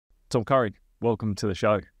Tom Curry, welcome to the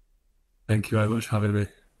show. Thank you very much for having me.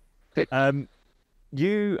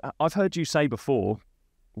 I've heard you say before,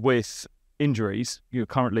 with injuries, you're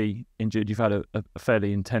currently injured, you've had a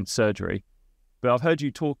fairly intense surgery, but I've heard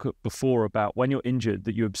you talk before about when you're injured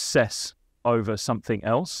that you obsess over something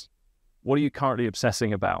else. What are you currently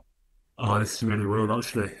obsessing about? Oh, this is really weird,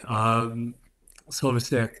 actually. So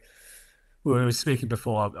obviously, when we were speaking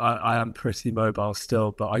before, I am pretty mobile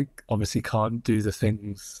still, but I obviously can't do the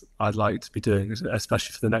things I'd like to be doing,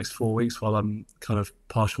 especially for the next 4 weeks while I'm kind of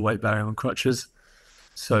partial weight bearing on crutches.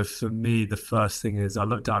 So for me, the first thing is I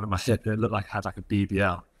looked down at my hip, and it looked like I had like a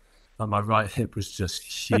BBL, and my right hip was just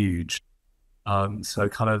huge. So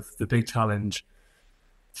kind of the big challenge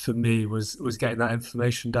for me was getting that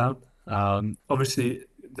inflammation down. Obviously,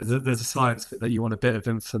 there's a science that you want a bit of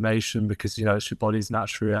inflammation because, you know, it's your body's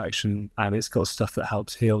natural reaction and it's got stuff that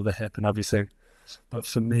helps heal the hip and everything. But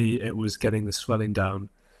for me, it was getting the swelling down.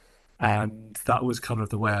 And that was kind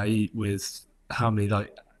of the way I eat, with how much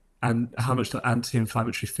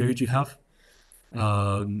anti-inflammatory food you have.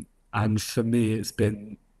 And for me, it's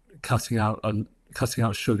been cutting out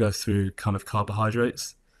sugar through kind of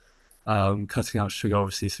carbohydrates. Cutting out sugar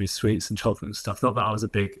obviously through sweets and chocolate and stuff. Not that I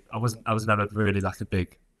was never really like a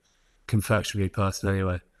big confectionery person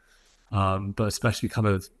anyway. But especially kind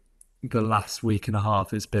of the last week and a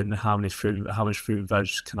half, it's been how much fruit and veg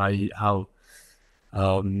can I eat? How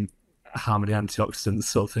many antioxidants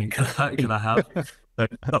sort of thing can I have? So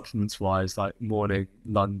supplements wise, like morning,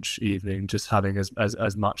 lunch, evening, just having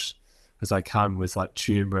as much as I can with like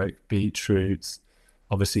turmeric, beetroots,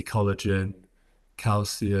 obviously collagen,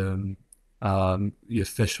 calcium, your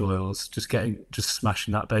fish oils, just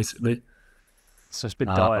smashing that basically. So it's been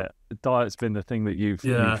diet. Diet's been the thing that you've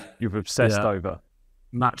obsessed over.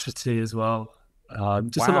 Matcha tea as well.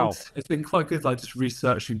 It's been quite good, like just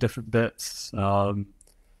researching different bits. Gonna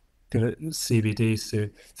CBD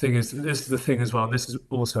soon. This is the thing as well. This is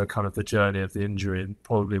also kind of the journey of the injury, and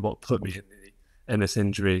probably what put me in this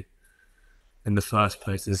injury in the first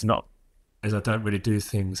place is I don't really do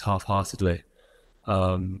things half-heartedly.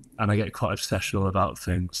 And I get quite obsessional about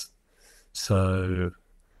things. So,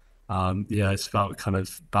 it's about kind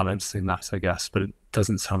of balancing that, I guess, but it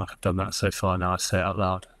doesn't sound like I've done that so far now I say it out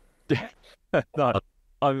loud. No,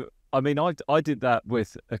 I did that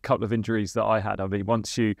with a couple of injuries that I had. I mean,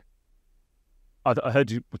 I heard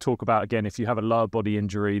you talk about, again, if you have a lower body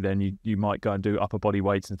injury, then you might go and do upper body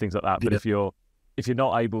weights and things like that. But if you're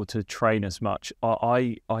not able to train as much,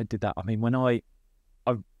 I did that. I mean, when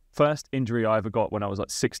first injury I ever got when I was like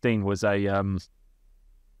 16 was a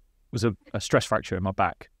stress fracture in my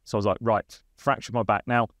back. So I was like, right, fractured my back.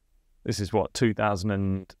 Now, this is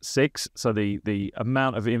 2006. So the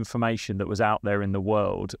amount of information that was out there in the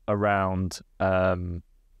world around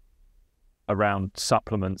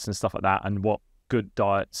supplements and stuff like that, and what good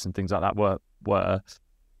diets and things like that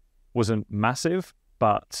wasn't massive.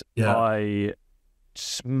 But I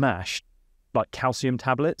smashed like calcium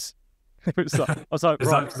tablets. I was like, is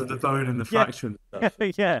right, that because of the bone and the fracture and stuff?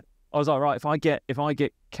 Yeah. I was like, right, if I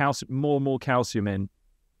get calcium, more calcium in,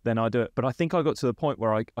 then I do it. But I think I got to the point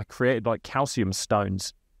where I created like calcium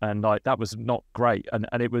stones, and like that was not great, and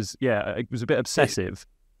it was a bit obsessive,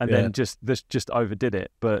 and then just overdid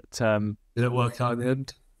it. But did it work out in the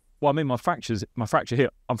end? Well, I mean, my fracture here.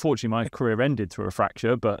 Unfortunately, my career ended through a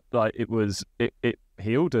fracture, but like it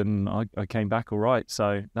healed, and I came back all right.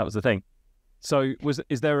 So that was the thing. So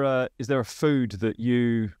is there a food that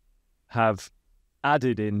you have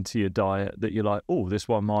added into your diet that you're like, oh, this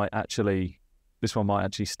one might actually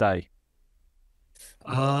stay?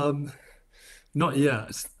 Not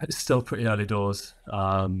yet. It's still pretty early doors.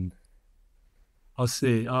 I'll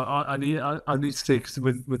see. I need to see, because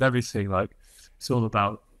with everything, like, it's all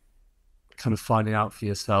about kind of finding out for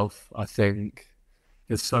yourself. I think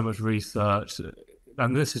there's so much research,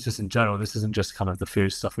 and this is just in general. This isn't just kind of the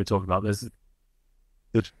food stuff we're talking about. There's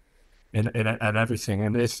in everything,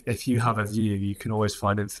 and if you have a view, you can always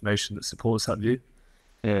find information that supports that view.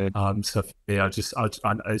 Yeah. So for me, I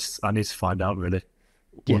need to find out really.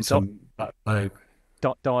 Diets.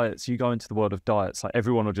 You go into the world of diets, like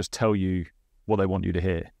everyone will just tell you what they want you to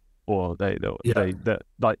hear, or they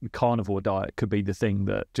like the carnivore diet could be the thing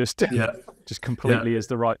that just completely is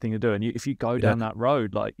the right thing to do. And if you go down that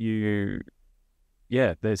road, like it's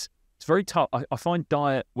very tough. I find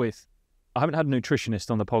diet with. I haven't had a nutritionist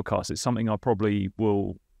on the podcast. It's something I probably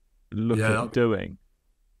will look at doing.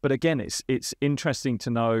 But again, it's interesting to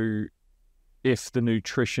know if the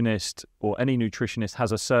nutritionist or any nutritionist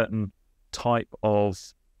has a certain type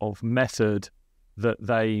of method that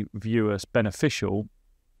they view as beneficial,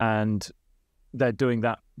 and they're doing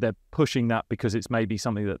that, they're pushing that because it's maybe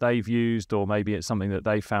something that they've used, or maybe it's something that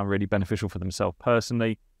they found really beneficial for themselves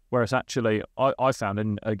personally. Whereas actually, I found,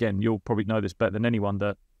 and again, you'll probably know this better than anyone,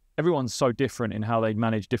 that everyone's so different in how they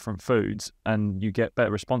manage different foods, and you get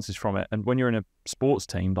better responses from it. And when you're in a sports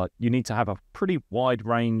team, like, you need to have a pretty wide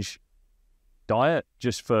range diet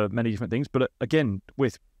just for many different things. But again,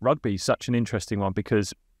 with rugby, such an interesting one,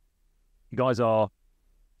 because you guys are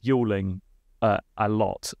fueling a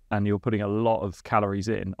lot, and you're putting a lot of calories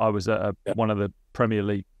in. I was at one of the Premier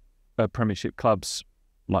League Premiership clubs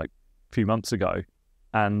like a few months ago,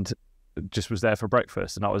 and just was there for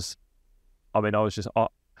breakfast, and I was just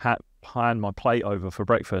hand my plate over for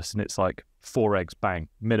breakfast, and it's like 4 eggs, bang,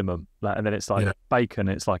 minimum, and then it's like bacon,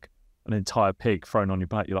 it's like an entire pig thrown on your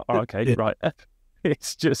plate. You're like, oh, okay, right.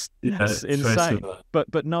 It's just it's insane.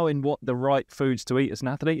 But knowing what the right foods to eat as an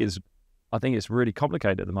athlete is, I think it's really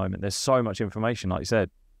complicated at the moment. There's so much information, like you said.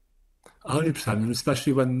 100%, and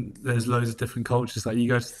especially when there's loads of different cultures. Like, you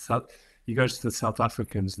go to the South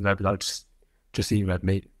Africans, and they'll be like, just eat red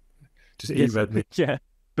meat, eat red meat. Yeah,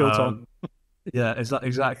 built on. Yeah,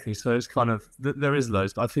 exactly. So it's kind of, there is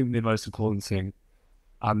loads, but I think the most important thing,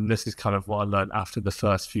 and this is kind of what I learned after the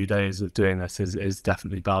first few days of doing this, is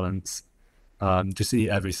definitely balance. Just eat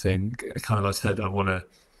everything. Kind of, like I said, I want to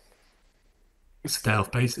stay off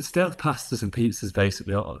pastas and pizzas,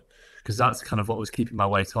 basically, because that's kind of what was keeping my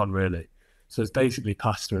weight on, really. So it's basically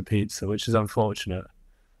pasta and pizza, which is unfortunate.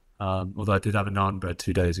 Although I did have a naan bread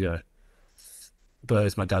 2 days ago, but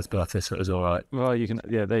it's my dad's birthday, so it was all right. Well,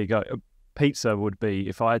 there you go. Pizza would be,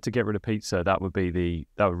 if I had to get rid of pizza, that would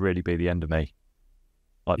really be the end of me.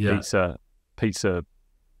 Like, pizza.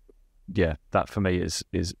 Yeah, that for me is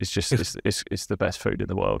just it's the best food in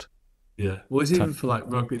the world. Yeah, well, it's even for like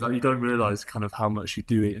rugby. Like, you don't realise kind of how much you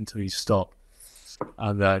do eat until you stop,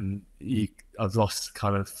 and then I've lost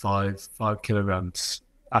kind of 5 kilograms.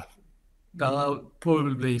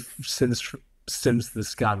 Probably since the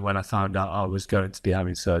scan, when I found out I was going to be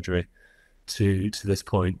having surgery, to this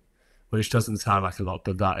point, which doesn't sound like a lot,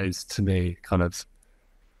 but that is, to me, kind of,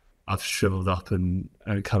 I've shriveled up and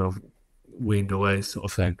kind of weaned away, sort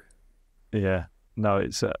of thing. Yeah, no,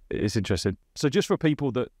 it's interesting. So just for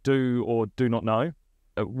people that do or do not know,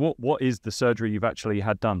 what is the surgery you've actually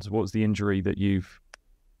had done? So what's the injury that you've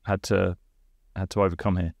had to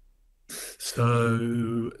overcome here?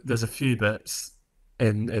 So there's a few bits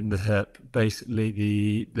in the hip.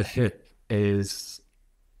 Basically, the hip is,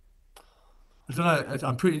 I don't know,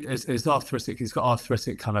 I'm pretty, it's arthritic. He's got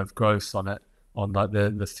arthritic kind of growths on it, on like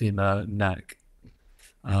the femur neck,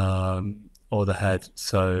 or the head.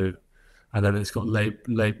 So, and then it's got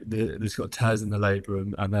it's got tears in the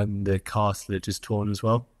labrum, and then the cartilage is torn as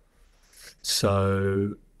well.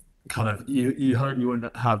 So, kind of, you hope you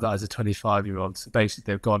wouldn't have that as a 25-year-old. So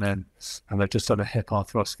basically, they've gone in and they've just done a hip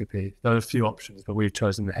arthroscopy. There are a few options, but we've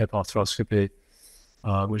chosen the hip arthroscopy,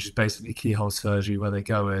 which is basically keyhole surgery, where they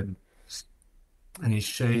go in and he's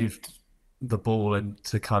shaved the ball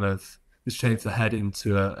into kind of, he's shaved the head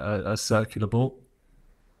into a circular ball.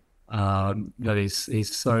 Then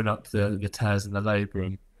he's sewn up the tears in the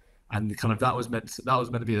labrum, and kind of that was meant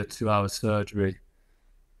to be the 2-hour surgery.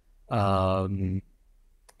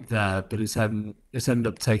 There, but it's ended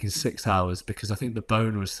up taking 6 hours, because I think the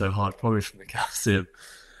bone was so hard, probably from the calcium.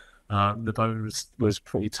 The bone was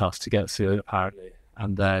pretty tough to get through, apparently.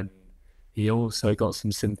 And then he also got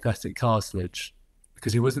some synthetic cartilage,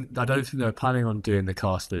 because I don't think they were planning on doing the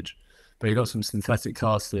cartilage, but he got some synthetic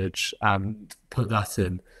cartilage and put that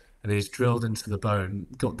in, and he's drilled into the bone,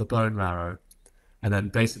 got the bone marrow, and then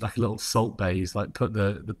basically like a little salt bay, he's like put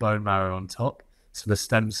the bone marrow on top, so the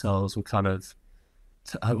stem cells will kind of,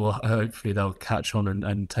 well, hopefully they'll catch on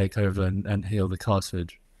and take over and heal the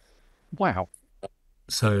cartilage. Wow.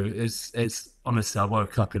 So it's honestly, I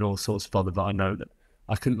woke up in all sorts of bother, but I know that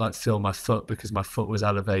I couldn't like feel my foot, because my foot was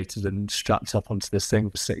elevated and strapped up onto this thing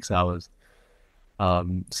for 6 hours.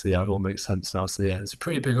 So yeah, it all makes sense now. So yeah, it's a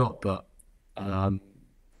pretty big op, but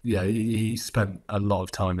yeah, he spent a lot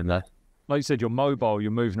of time in there. Like you said, you're mobile,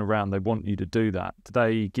 you're moving around, they want you to do that. Do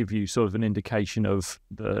they give you sort of an indication of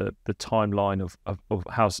the timeline of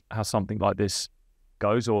how something like this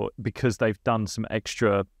goes? Or because they've done some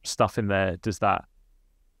extra stuff in there, does that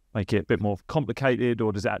make it a bit more complicated,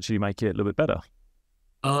 or does it actually make it a little bit better?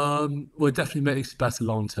 Well, it definitely makes it better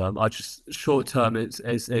long term. Short term,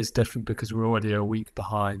 it's different, because we're already a week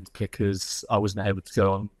behind, because I wasn't able to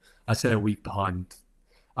go on. I say a week behind.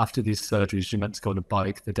 After these surgeries, you're meant to go on a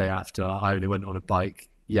bike the day after. I only went on a bike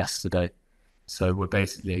yesterday. So we're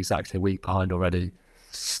basically exactly a week behind already.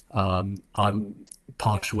 I'm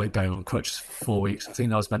partial weight bearing on crutches for 4 weeks. I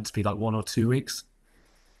think that was meant to be like 1 or 2 weeks.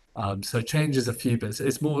 So it changes a few bits.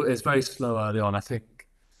 It's very slow early on. I think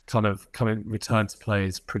kind of coming return to play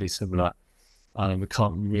is pretty similar. We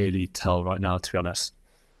can't really tell right now, to be honest,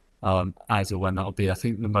 as or when that'll be. I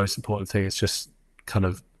think the most important thing is just kind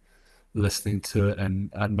of listening to it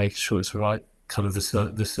and making sure it's right. Kind of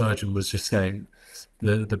the surgeon was just saying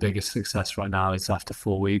the biggest success right now is after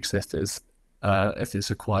 4 weeks. If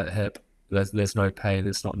it's a quiet hip, there's no pain,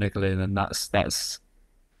 it's not niggling, and that's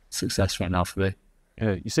success right now for me.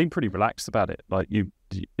 Yeah, you seem pretty relaxed about it. Like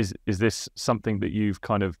is this something that you've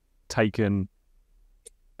kind of taken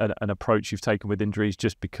an approach you've taken with injuries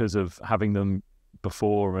just because of having them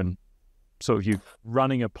before, and sort of you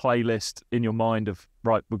running a playlist in your mind of,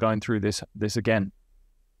 right, we're going through this again?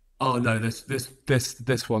 Oh no,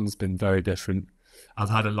 this one's been very different. I've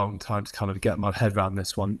had a long time to kind of get my head around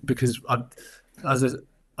this one because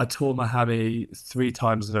I tore my hammy 3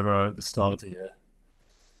 times in a row at the start of the year.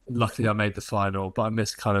 Luckily, I made the final, but I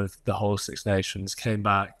missed kind of the whole Six Nations. Came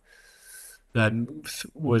back, then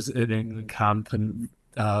was in England camp and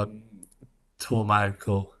tore my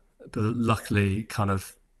ankle. But luckily, kind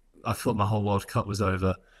of, I thought my whole World Cup was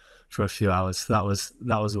over for a few hours. So that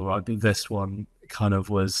was all right. But this one kind of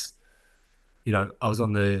was, I was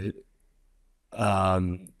on a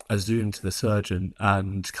Zoom to the surgeon,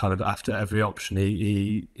 and kind of after every option,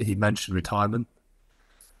 he mentioned retirement.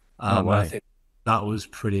 I think that was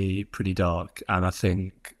pretty dark, and I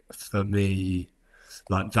think for me,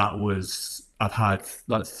 like I've had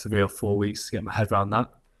like 3 or 4 weeks to get my head around that.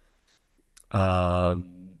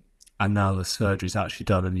 And now the surgery's actually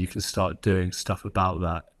done and you can start doing stuff about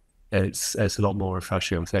that. It's a lot more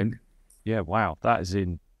refreshing, I think. Yeah, wow, that's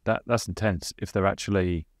intense. If they're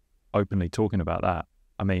actually openly talking about that,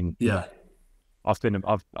 I mean, yeah, I've been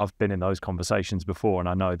in those conversations before, and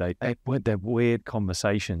I know they're weird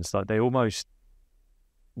conversations. Like they almost,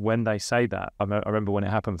 when they say that, I remember when it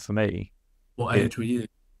happened for me. What age were you?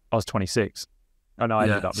 I was 26, and I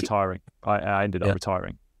ended up retiring. I ended up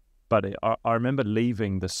retiring. But I remember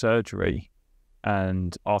leaving the surgery,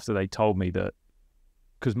 and after they told me that,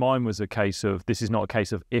 because mine was a case of, this is not a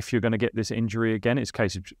case of if you're going to get this injury again, it's a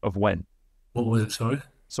case of when. What was it, sorry?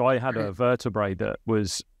 So I had a vertebrae that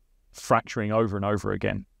was fracturing over and over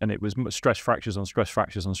again, and it was stress fractures on stress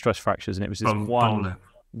fractures on stress fractures, and it was this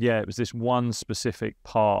it was this one specific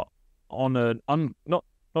part on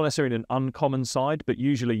not necessarily an uncommon side, but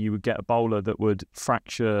usually you would get a bowler that would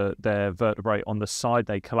fracture their vertebrae on the side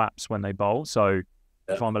they collapse when they bowl. So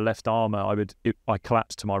if I'm a left armer, I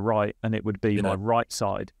collapse to my right, and it would be my right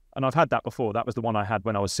side. And I've had that before. That was the one I had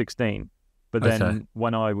when I was 16. But then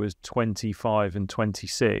when I was 25 and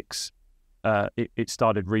 26, it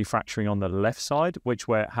started refracturing on the left side,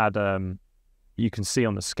 where it had, you can see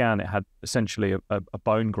on the scan, it had essentially a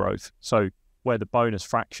bone growth. So where the bone has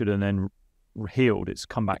fractured and then healed, it's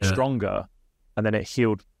come back stronger, and then it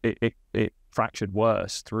healed, it fractured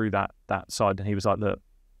worse through that side. And he was like, look,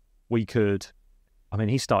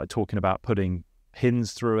 he started talking about putting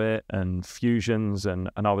pins through it and fusions, and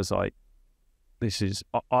I was like,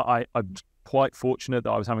 I'm quite fortunate that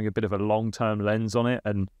I was having a bit of a long-term lens on it,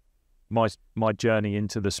 and my journey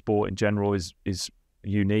into the sport in general is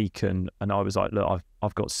unique, and I was like, look,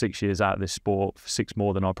 I've got 6 years out of this sport, 6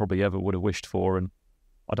 more than I probably ever would have wished for, and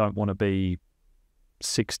I don't want to be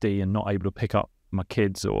 60 and not able to pick up my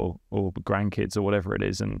kids or grandkids or whatever it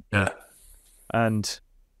is. And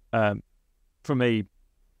for me,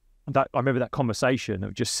 that I remember that conversation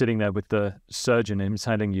of just sitting there with the surgeon and him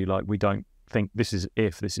telling you, like, we don't think this is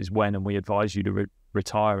if, this is when, and we advise you to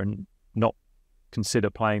retire and not consider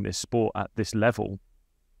playing this sport at this level.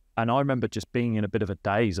 And I remember just being in a bit of a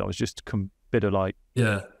daze. I was just a bit of like,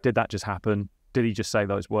 did that just happen? Did he just say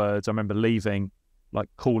those words? I remember leaving, like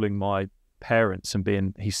calling my parents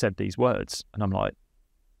and he said these words, and I'm like,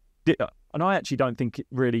 and I actually don't think it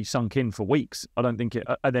really sunk in for weeks. I don't think it,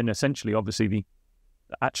 and then essentially, obviously, the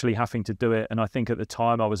actually having to do it, and I think at the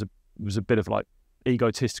time I was a bit of like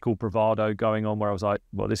egotistical bravado going on, where I was like,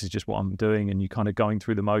 well, this is just what I'm doing, and you kind of going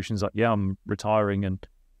through the motions, like, yeah, I'm retiring,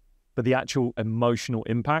 but the actual emotional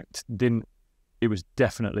impact it was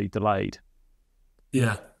definitely delayed.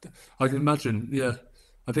 Yeah, I can imagine. Yeah,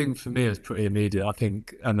 I think for me it was pretty immediate. I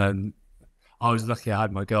think, and then I was lucky I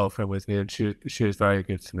had my girlfriend with me, and she was very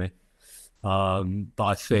good to me. But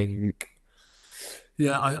I think,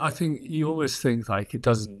 I think you always think like it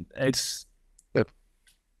doesn't.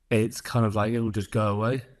 It's kind of like it will just go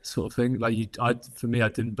away, sort of thing. Like for me, I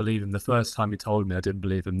didn't believe him the first time he told me. I didn't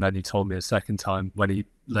believe him. Then he told me a second time when he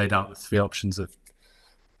laid out the 3 options of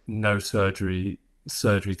no surgery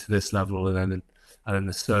to this level, and then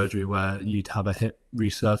the surgery where you'd have a hip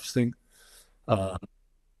resurfacing.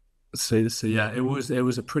 So yeah, it was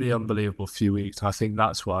a pretty unbelievable few weeks. I think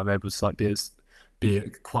that's why I'm able to like be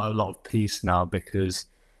at quite a lot of peace now, because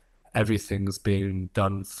everything's being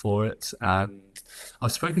done for it. And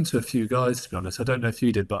I've spoken to a few guys, to be honest. I don't know if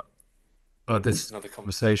you did, but this is another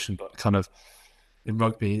conversation. But kind of in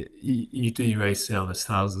rugby, you do your ACL. There's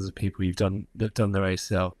thousands of people that've done their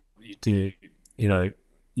ACL. You do,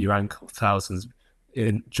 your ankle. Thousands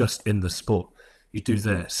in the sport. You do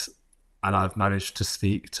this, and I've managed to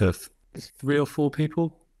speak to 3 or 4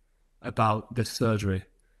 people about this surgery.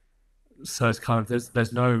 So it's kind of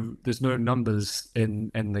there's no numbers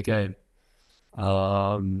in the game.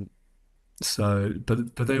 But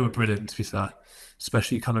they were brilliant, to be fair.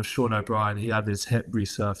 Especially kind of Sean O'Brien. He had the hip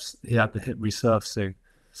resurfacing,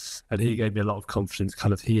 and he gave me a lot of confidence.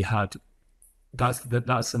 Kind of that's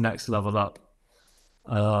the next level up.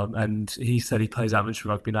 And he said he plays amateur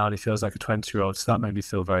rugby now and he feels like a 20-year-old. So that made me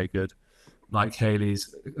feel very good. Mike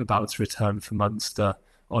Haley's about to return for Munster.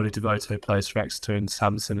 Ollie Devoto plays for Exeter, and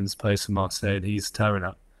Samson's plays for Marseille, and he's tearing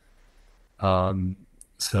up.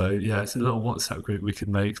 So yeah, it's a little WhatsApp group we could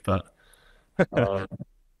make, but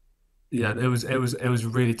yeah, it was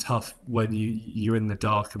really tough when you're in the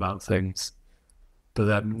dark about things. But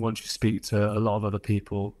then once you speak to a lot of other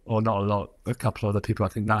people, or not a lot, a couple of other people, I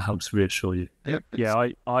think that helps reassure you. Yeah,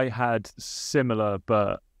 I had similar,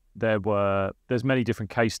 but there's many different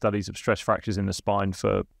case studies of stress fractures in the spine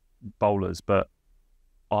for bowlers. But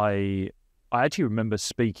I actually remember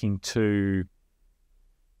speaking to,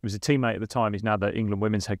 it was a teammate at the time. He's now the England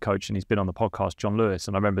women's head coach, and he's been on the podcast, John Lewis.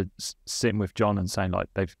 And I remember sitting with John and saying, like,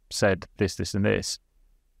 they've said this, this, and this.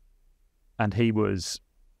 And he was,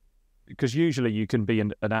 because usually you can be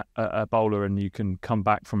a bowler and you can come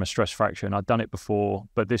back from a stress fracture, and I'd done it before,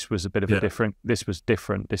 but this was a bit of this was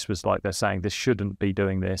different. This was like, they're saying this shouldn't be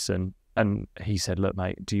doing this. And he said, look,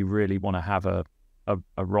 mate, do you really want to have a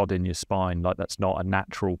rod in your spine? Like, that's not a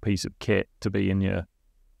natural piece of kit to be in your...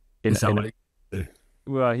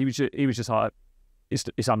 Well, he was just like,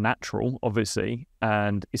 it's unnatural, obviously,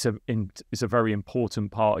 and it's a very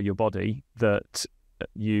important part of your body that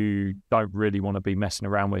you don't really want to be messing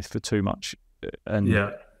around with for too much. And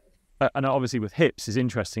obviously with hips is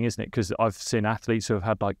interesting, isn't it? Because I've seen athletes who have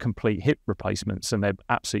had like complete hip replacements and they're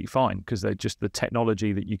absolutely fine, because they're just, the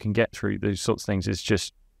technology that you can get through those sorts of things is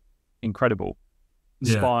just incredible.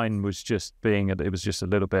 Spine was just it was just a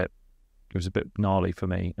little bit, it was a bit gnarly for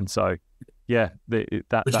me. And so that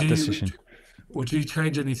decision. Would you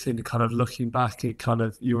change anything kind of looking back at kind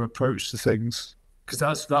of your approach to things?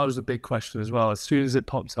 Because that was a big question as well. As soon as it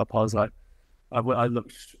popped up, I was like, I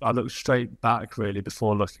looked straight back really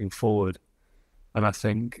before looking forward. And I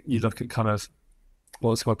think you look at kind of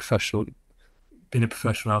what's my being a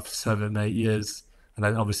professional after 7, 8 years, and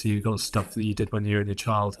then obviously you've got stuff that you did when you were in your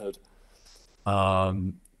childhood.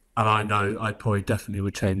 And I know I probably definitely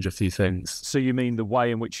would change a few things. So you mean the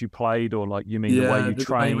way in which you played, or like you mean the way you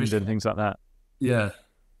trained and things like that? Yeah.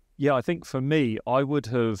 Yeah, I think for me, I would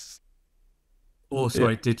have...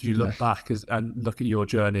 did you look back and look at your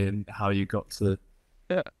journey and how you got to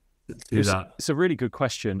do that? It's a really good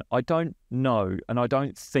question. I don't know, and I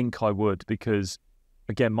don't think I would, because,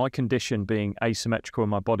 again, my condition being asymmetrical in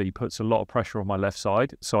my body puts a lot of pressure on my left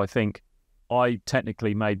side. So I think I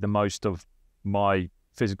technically made the most of my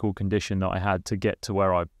physical condition that I had to get to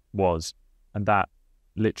where I was. And that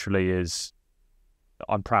literally is,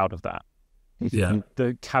 I'm proud of that. Yeah.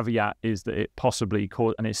 The caveat is that it possibly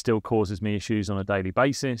and it still causes me issues on a daily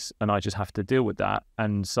basis, and I just have to deal with that.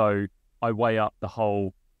 And so I weigh up the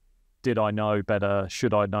whole, did I know better?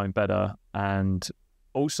 Should I have known better? And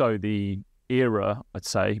also the era, I'd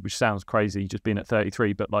say, which sounds crazy just being at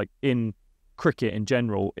 33, but like in cricket in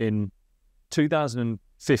general, in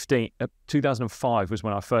 2005 was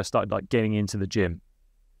when I first started like getting into the gym.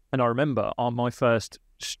 And I remember my first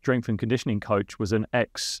strength and conditioning coach was an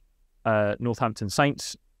ex Northampton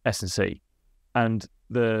Saints S&C, and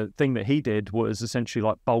the thing that he did was essentially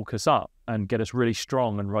like bulk us up and get us really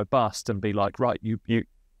strong and robust, and be like, right, you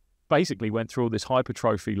basically went through all this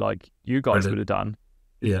hypertrophy like you guys would have done.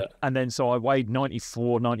 Yeah. And then so I weighed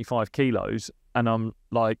 94, 95 kilos, and I'm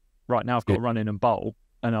like, right, now I've got to run in and bowl,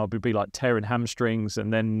 and I'll be like tearing hamstrings,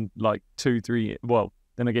 and then like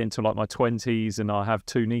then I get into like my 20s and I have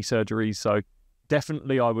 2 knee surgeries. So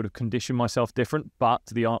definitely I would have conditioned myself different, but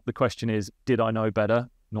the question is, did I know better?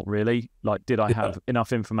 Not really. Like, did I have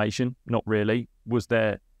enough information? Not really. Was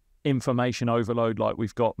there information overload like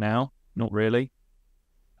we've got now? Not really.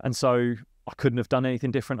 And so I couldn't have done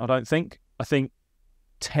anything different, I don't think. I think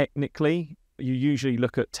technically, you usually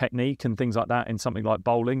look at technique and things like that in something like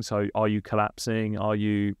bowling. So are you collapsing? Are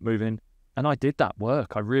you moving? And I did that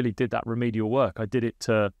work. I really did that remedial work. I did it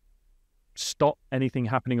to stop anything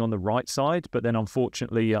happening on the right side, but then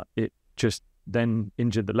unfortunately it just then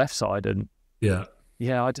injured the left side. And yeah,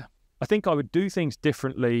 I think I would do things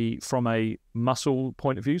differently from a muscle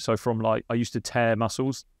point of view. So from like, I used to tear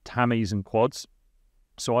muscles, hammies and quads.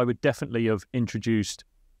 So I would definitely have introduced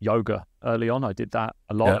yoga early on. I did that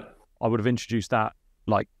a lot. yeah, I would have introduced that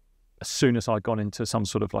like as soon as I'd gone into some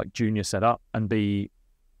sort of like junior setup, and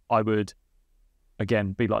I would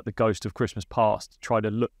again be like the ghost of Christmas past, try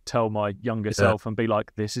to tell my younger self and be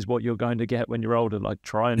like, this is what you're going to get when you're older, like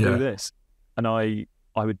try and do this. And I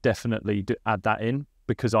would definitely add that in,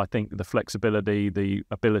 because I think the flexibility, the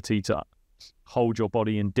ability to hold your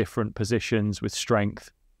body in different positions with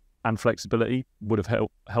strength and flexibility would have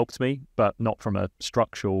helped me, but not from a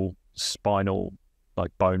structural, spinal,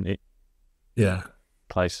 like bone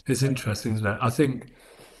place. It's interesting, isn't it? I think,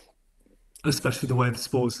 especially the way the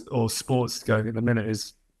sports is going at the minute,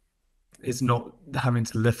 is not having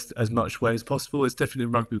to lift as much weight as possible. It's different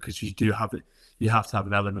in rugby because you have to have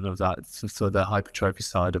an element of that for the hypertrophy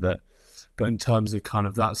side of it. But in terms of kind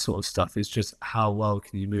of that sort of stuff, it's just how well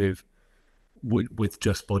can you move with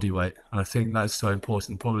just body weight. And I think that's so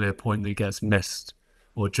important, probably a point that gets missed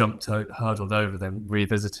or hurdled over, then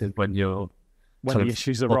revisited when the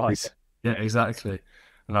issues arise. Yeah, exactly.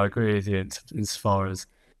 And I agree with you as far as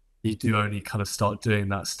you do only kind of start doing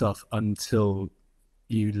that stuff until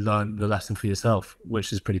you learn the lesson for yourself,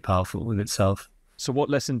 which is pretty powerful in itself. So what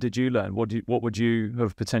lesson did you learn? What would you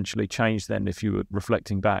have potentially changed then if you were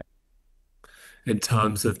reflecting back? In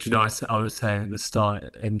terms of, I was saying at the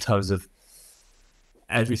start, in terms of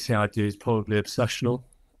everything I do is probably obsessional,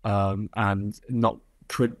 and not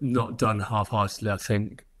done half-heartedly. I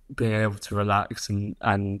think being able to relax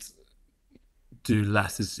and do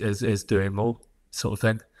less is doing more, sort of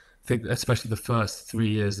thing. I think especially the first 3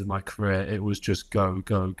 years of my career, it was just go,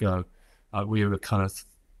 go, go. We were kind of,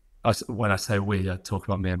 when I say we, I talk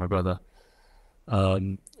about me and my brother.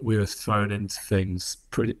 We were thrown into things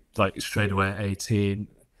pretty like straight away at 18.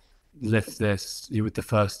 Lift this, you with the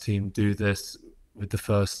first team, do this with the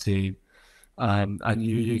first team, and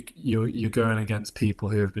you're going against people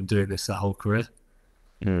who have been doing this their whole career.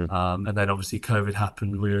 And then obviously COVID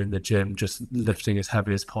happened. We were in the gym just lifting as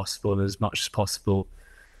heavy as possible and as much as possible.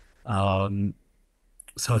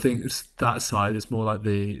 So I think that side is more like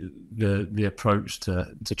the approach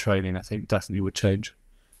to training. I think definitely would change.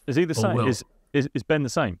 Is he the same? Is Ben the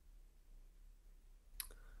same?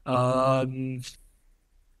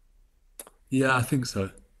 Yeah, I think so.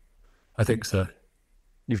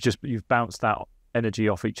 You've bounced that energy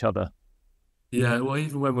off each other. Yeah, well,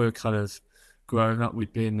 even when we were kind of growing up,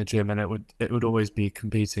 we'd be in the gym and it would always be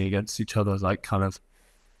competing against each other, like kind of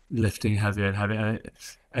lifting heavier and heavier,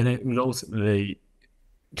 and it would ultimately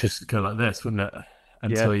just go like this, wouldn't it?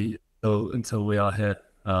 Until we are here.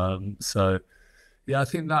 So yeah, I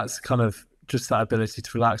think that's kind of just that ability to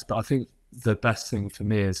relax. But I think the best thing for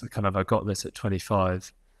me is kind of I got this at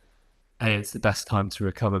 25. A, it's the best time to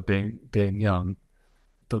recover being young,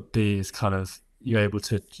 but B is kind of you're able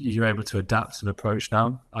to adapt an approach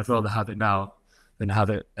now. I'd rather have it now than have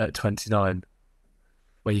it at 29,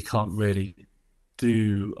 where you can't really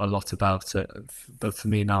do a lot about it. But for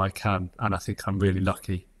me now I can, and I think I'm really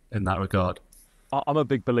lucky in that regard. I'm a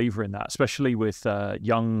big believer in that, especially with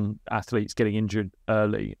young athletes getting injured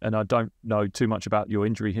early. And I don't know too much about your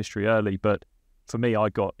injury history early, but for me, I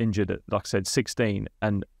got injured at, like I said, 16,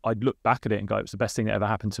 and I'd look back at it and go, it was the best thing that ever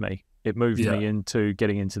happened to me. It moved me into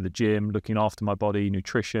getting into the gym, looking after my body,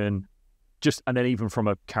 nutrition, and then even from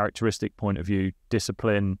a characteristic point of view,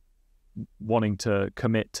 discipline, wanting to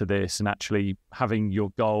commit to this and actually having your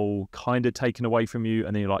goal kind of taken away from you.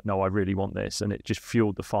 And then you're like, no, I really want this. And it just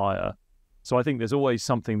fueled the fire. So I think there's always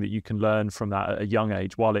something that you can learn from that at a young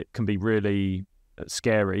age. While it can be really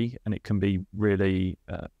scary and it can be really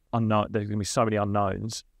unknown, there's going to be so many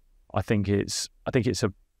unknowns. I think it's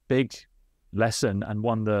a big lesson, and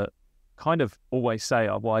one that kind of always say,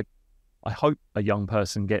 well, I hope a young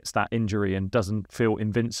person gets that injury and doesn't feel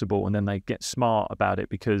invincible, and then they get smart about it,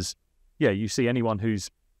 because you see anyone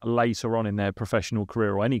who's later on in their professional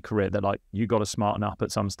career or any career, they're like, you got to smarten up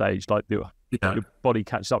at some stage, like your body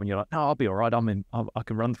catches up and you're like, no, I'll be all right, I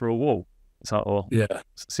can run through a wall. It's like, well,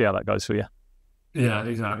 see how that goes for you. Yeah,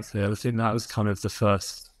 exactly. I think that was kind of the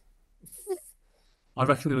first, I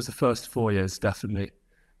reckon it was the first 4 years, definitely.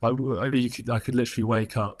 I could literally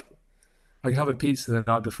wake up, I could have a pizza the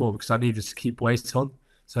night before because I needed to keep weight on.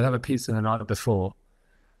 So I'd have a pizza the night before,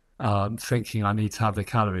 thinking I need to have the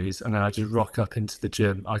calories, and then I'd just rock up into the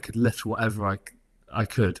gym. I could lift whatever I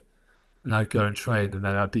could, and I'd go and train, and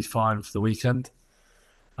then I'd be fine for the weekend.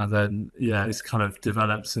 And then it's kind of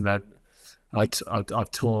developed, and then I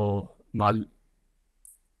tore my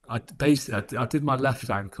I did my left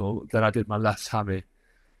ankle, then I did my left hammy.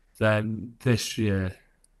 Then this year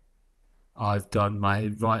I've done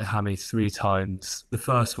my right hammy 3 times. The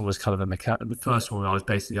first one was kind of the first one I was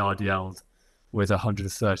basically RDL'd with a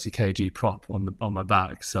 130 kg prop on my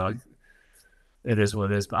back. So it is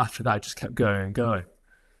what it is. But after that, I just kept going and going.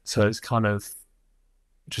 So it's kind of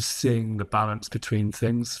just seeing the balance between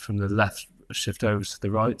things from the left shift over to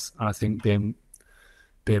the right. And I think being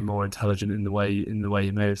more intelligent in the way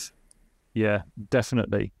you move. Yeah,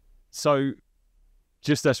 definitely. So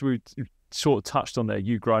just as we sort of touched on there,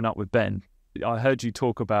 you growing up with Ben, I heard you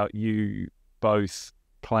talk about you both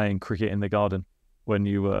playing cricket in the garden when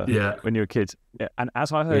you were kids. And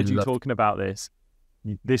as I heard you talking about this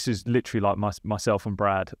is literally like myself and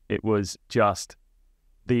Brad. It was just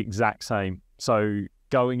the exact same. So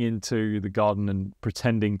going into the garden and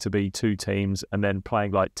pretending to be two teams and then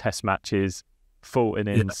playing like test matches, full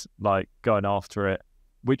innings, like going after it.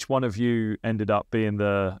 Which one of you ended up being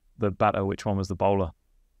the batter? Which one was the bowler?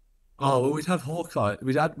 Oh, well, we'd have Hawkeye.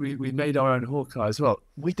 We made our own Hawkeye as well.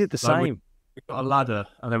 We did the same. We got a ladder,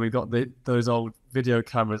 and then we got those old video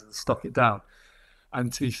cameras and stuck it down.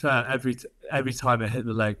 And to be fair, every time it hit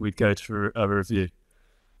the leg, we'd go to a review.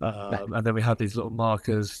 And then we had these little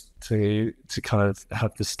markers to kind of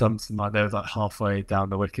have the stumps in mind. They were like halfway down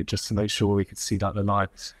the wicket just to make sure we could see that the line.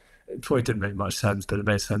 It probably didn't make much sense, but it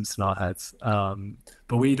made sense in our heads.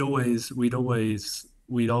 But we'd alternate.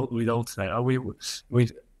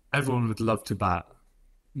 Everyone would love to bat.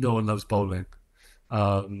 No one loves bowling.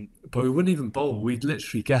 But we wouldn't even bowl. We'd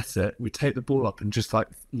literally get it. We'd take the ball up and just like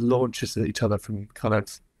launch it at each other from kind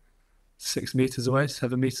of 6 meters away,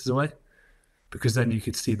 7 meters away, because then you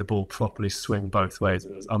could see the ball properly swing both ways.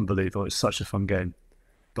 It was unbelievable. It was such a fun game.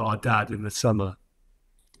 But our dad in the summer,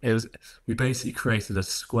 we basically created a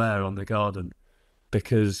square on the garden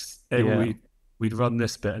because we'd run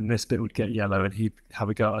this bit and this bit would get yellow and he'd have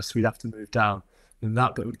a go at us, so we'd have to move down, and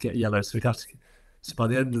that bit would get yellow, so we'd have to. So by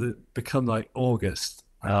the end of it, become like August,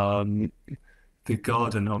 the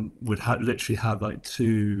garden would literally have like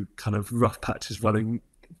 2 kind of rough patches running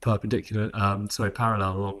parallel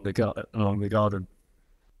along the garden.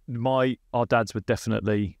 Our dads would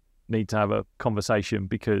definitely need to have a conversation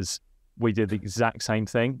because we did the exact same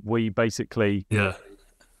thing. We basically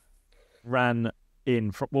ran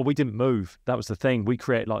in from, well, we didn't move. That was the thing. We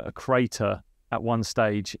created like a crater at one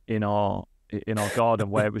stage in our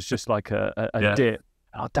garden where it was just like a dip.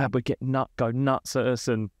 Our dad would go nuts at us,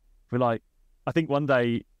 and we're like, I think one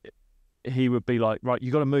day he would be like, right,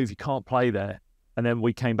 you got to move, you can't play there. And then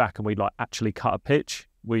we came back and we'd like actually cut a pitch.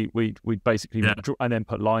 We'd basically and then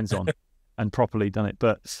put lines on and properly done it.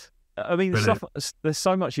 But I mean, there's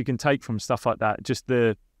so much you can take from stuff like that.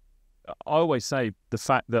 I always say the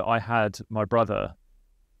fact that I had my brother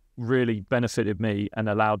really benefited me and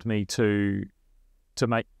allowed me to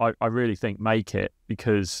make, I really think, make it,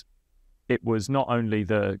 because it was not only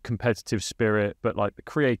the competitive spirit, but like the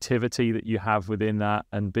creativity that you have within that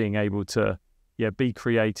and being able to, be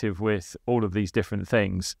creative with all of these different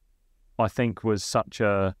things, I think was such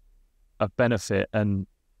a benefit. And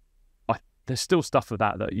there's still stuff of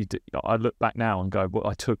that you do. I look back now and go, well,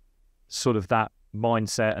 I took sort of that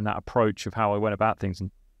mindset and that approach of how I went about things. And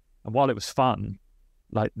while it was fun,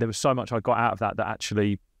 like there was so much I got out of that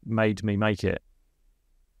actually made me make it.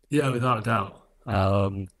 Yeah, without a doubt.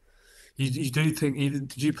 You do think,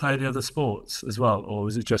 did you play any other sports as well, or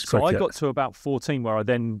was it just cricket? So I got to about 14 where I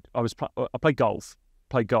played golf,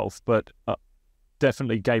 but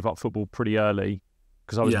definitely gave up football pretty early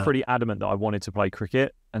because I was pretty adamant that I wanted to play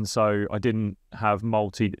cricket, and so I didn't have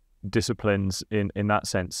multi-disciplines in that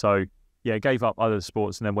sense. So gave up other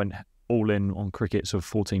sports and then went all in on cricket sort of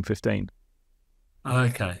 14, 15.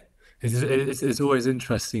 Okay. It's always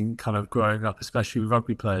interesting kind of growing up, especially with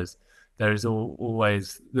rugby players. There's not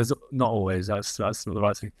always, that's not the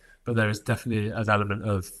right thing, but there is definitely an element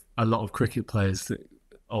of a lot of cricket players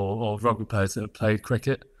or rugby players that have played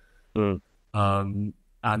cricket. And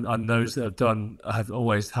those that have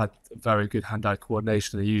always had very good hand-eye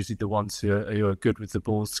coordination. They're usually the ones who are good with the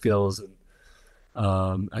ball skills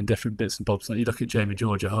and different bits and bobs. Like you look at Jamie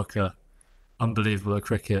George, a hooker, unbelievable at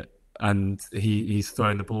cricket. And he's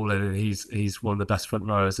throwing the ball in, and he's one of the best front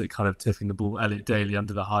rowers at kind of tipping the ball. Elliot Daly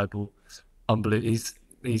under the high ball, unbelievable.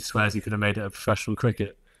 He swears he could have made it a professional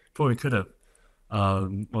cricket. Probably could have,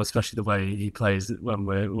 well, especially the way he plays when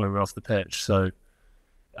we're off the pitch. So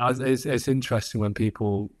it's interesting when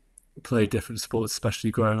people play different sports, especially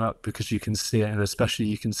growing up, because you can see it, and especially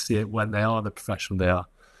you can see it when they are the professional they are,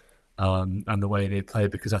 and the way they play.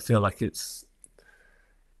 Because I feel like it's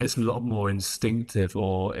a lot more instinctive,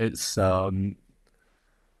 or it's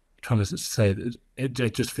trying to say that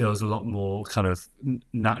it just feels a lot more kind of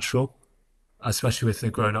natural, especially with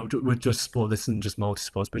the grown up with just sport. This isn't just multi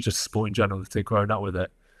sports, but just sport in general. If they're grown up with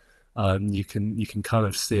it, you can kind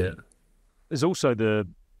of see it. There's also the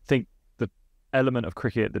element of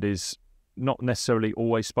cricket that is not necessarily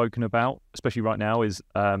always spoken about, especially right now, is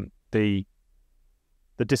the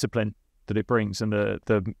discipline that it brings and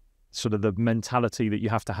the sort of the mentality that you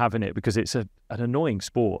have to have in it, because it's an annoying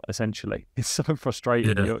sport. Essentially, it's so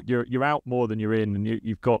frustrating. Yeah. You're out more than you're in, and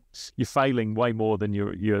you're failing way more than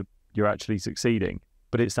you're actually succeeding.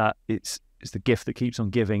 But it's the gift that keeps on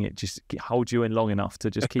giving. It just holds you in long enough to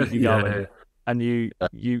just keep you going, and you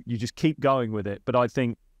just keep going with it. But I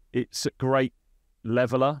think it's a great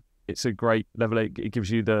leveler. It's a great leveler. It gives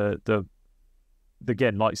you the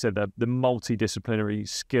again, like you said, the multidisciplinary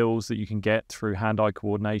skills that you can get through hand-eye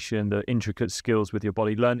coordination, the intricate skills with your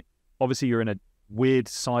body. Obviously, you're in a weird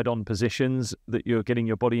side-on positions that you're getting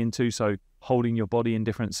your body into, so holding your body in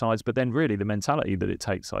different sides. But then really the mentality that it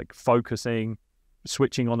takes, like focusing,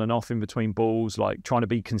 switching on and off in between balls, like trying to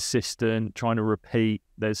be consistent, trying to repeat.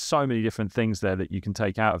 There's so many different things there that you can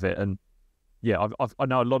take out of it. And yeah, I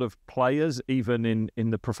know a lot of players, even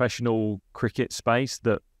in the professional cricket space,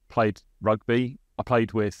 that played rugby. I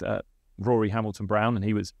played with Rory Hamilton-Brown, and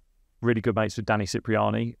he was really good mates with Danny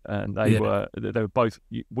Cipriani, and they were both.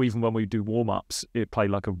 Even when we do warm-ups, it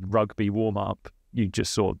played like a rugby warm-up. You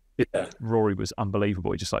just saw Rory was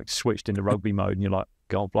unbelievable. He just like switched into rugby mode, and you're like,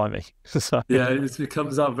 God blimey. So, yeah, it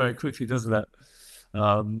comes out very quickly, doesn't it?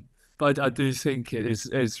 But I do think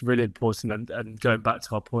it's really important. And going back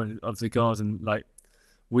to our point of the garden, like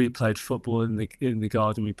we played football in the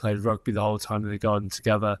garden, we played rugby the whole time in the garden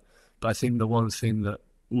together. But I think the one thing that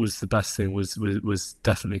was the best thing was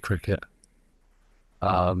definitely cricket.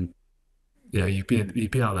 You'd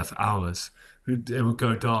be out there for hours. It would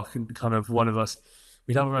go dark, and kind of one of us,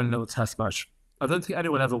 we'd have our own little test match. I don't think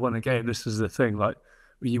anyone ever won a game. This was the thing, like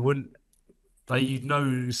you wouldn't, like you'd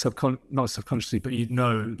know not subconsciously, but you'd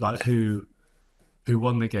know like who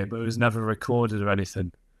won the game, but it was never recorded or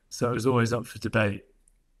anything. So it was always up for debate.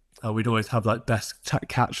 We'd always have like best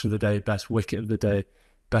catch of the day, best wicket of the day,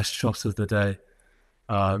 best shot of the day.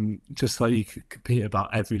 Just like you could compete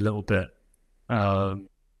about every little bit. So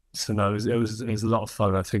no, it was a lot of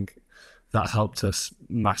fun. I think that helped us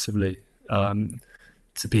massively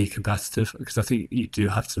to be competitive, because I think you do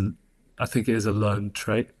have to. I think it is a learned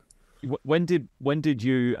trait. When did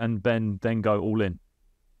you and Ben then go all in?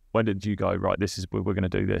 When did you go, right, this is, we're going to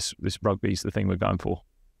do this? This rugby's the thing we're going for.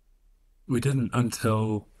 We didn't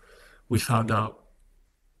until we found out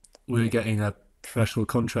we were getting a professional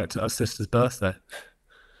contract at our sister's birthday.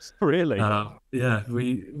 Really? Yeah,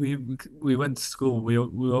 we went to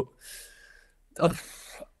school.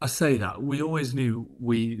 I say that we always knew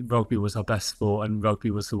rugby was our best sport, and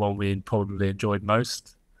rugby was the one we probably enjoyed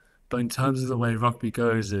most. But in terms of the way rugby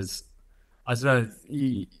goes, is I don't know,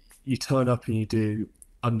 you turn up and you do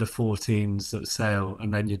under 14s at Sale,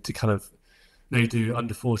 and then you do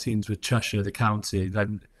under 14s with Cheshire, the county.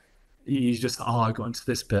 Then you just I got into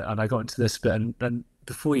this bit and I got into this bit, and then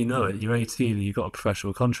before you know it, you're 18 and you got a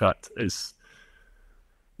professional contract. I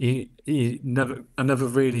never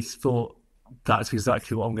really thought that's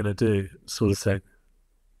exactly what I'm going to do, sort of thing.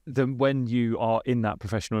 Then when you are in that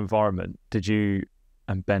professional environment, did you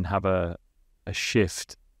and Ben have a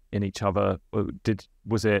shift in each other?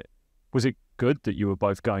 Was it good that you were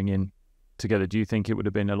both going in together? Do you think it would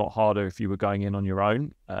have been a lot harder if you were going in on your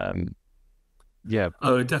own? Yeah.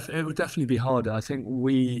 Oh, it would definitely be harder. I think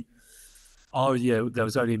there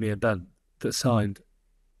was only me and Ben that signed,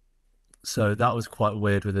 so that was quite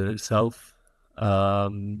weird within itself.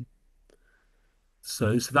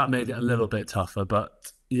 So that made it a little bit tougher,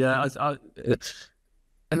 but yeah, it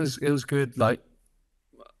was good. Like,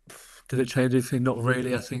 did it change anything? Not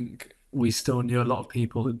really. I think we still knew a lot of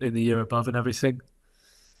people in the year above and everything.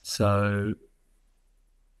 So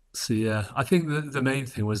yeah, I think the main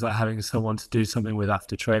thing was like having someone to do something with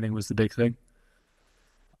after training was the big thing.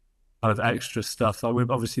 Kind of extra stuff. Like, we're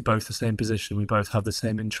obviously both the same position. We both have the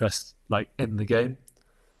same interest, like, in the game.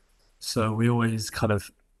 So we always kind of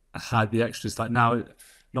had the extras. Like, now,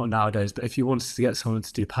 not nowadays, but if you wanted to get someone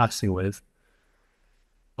to do passing with,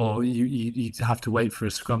 or you have to wait for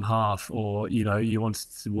a scrum half, or you wanted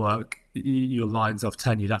to work your lines off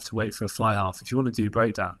 10, you'd have to wait for a fly half. If you want to do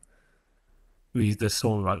breakdown, there's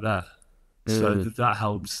someone right there. So that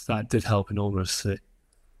helps. That did help enormously.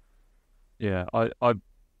 Yeah, I've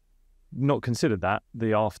not considered that,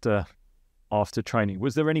 the after training.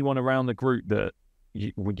 Was there anyone around the group that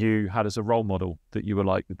you had as a role model that you were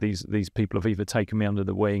like, these people have either taken me under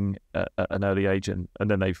the wing at an early age, and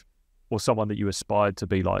then or someone that you aspired to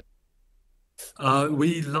be like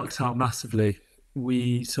We lucked out massively.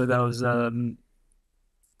 So there was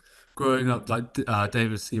growing up, like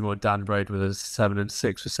David Seymour, Dan Braid with us 7 and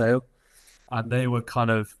 6 for sale, and they were kind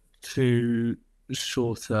of two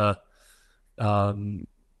shorter um,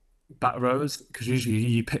 back rowers, because usually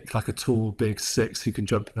you pick like a tall big 6 who can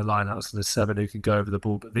jump in the lineouts and a 7 who can go over the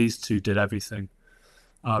ball, but these two did everything.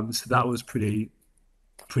 So that was pretty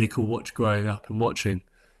cool growing up and watching.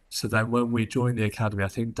 So then when we joined the academy, I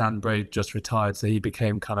think Dan Braid just retired, so he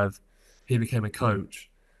became a coach.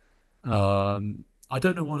 I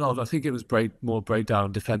don't know what of. I think it was more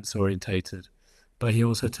breakdown defense orientated, but he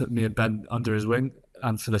also took me and Ben under his wing.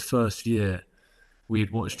 And for the first year,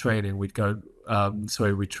 we'd watch training. We'd go,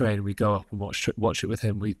 we'd train. We'd go up and watch it with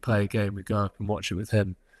him. We'd play a game. We'd go up and watch it with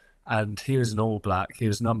him. And he was an All Black. He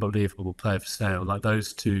was an unbelievable player for sale. Like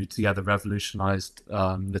those two together revolutionised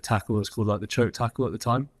the tackle. It was called like the choke tackle at the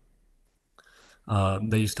time.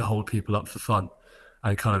 They used to hold people up for fun,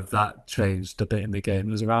 and kind of that changed a bit in the game.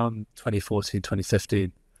 It was around 2014,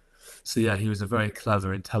 2015. So yeah, he was a very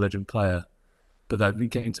clever, intelligent player. But then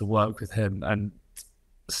getting to work with him and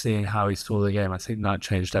seeing how he saw the game, I think that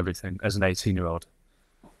changed everything as an 18-year-old.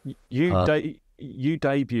 You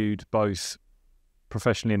debuted both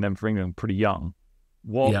professionally and then for England pretty young.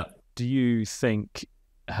 What do you think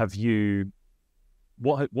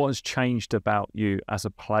what has changed about you as a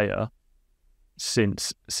player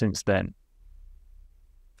since then?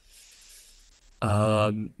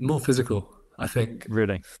 More physical, I think.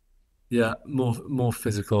 Really? Yeah, more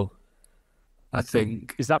physical. I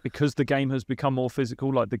think. Is that because the game has become more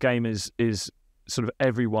physical? Like the game is sort of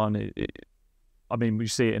everyone. I mean, we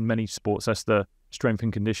see it in many sports. That's the strength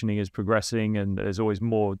and conditioning is progressing, and there's always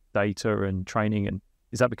more data and training. And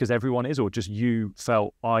is that because everyone is, or just you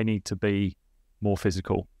felt I need to be more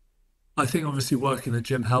physical? I think obviously working in the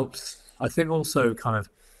gym helps. I think also kind of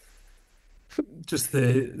just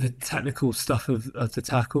the technical stuff of the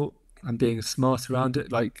tackle and being smart around it.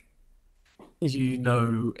 Like,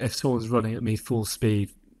 if someone's running at me full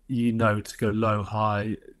speed, to go low,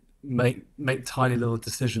 high, make tiny little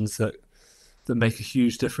decisions that make a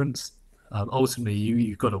huge difference. Ultimately,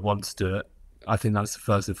 you've got to want to do it. I think that's the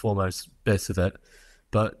first and foremost bit of it.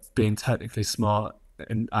 But being technically smart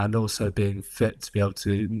and also being fit to be able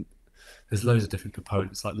to, there's loads of different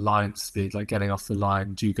components like line speed, like getting off the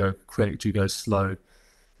line. Do you go quick? Do you go slow?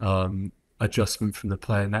 Adjustment from the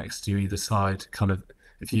player next to you either side. Kind of,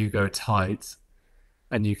 if you go tight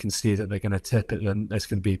and you can see that they're going to tip it, then it's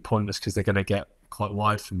going to be pointless because they're going to get quite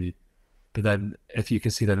wide from you. But then if you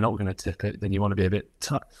can see they're not going to tip it, then you want to be a bit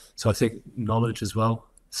tight. So I think knowledge as well.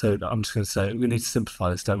 So I'm just going to say we need to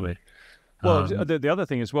simplify this, don't we? Well, the other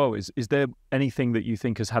thing as well is there anything that you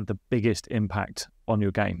think has had the biggest impact on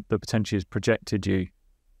your game that potentially has projected you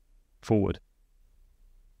forward?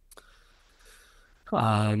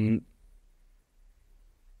 In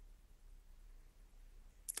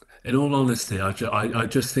all honesty, I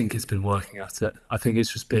just think it's been working at it. I think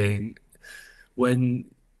it's just being when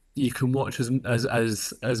you can watch as much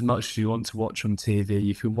as you want to watch on TV,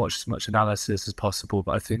 you can watch as much analysis as possible.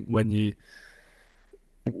 But I think when you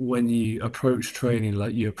approach training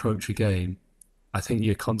like you approach a game, I think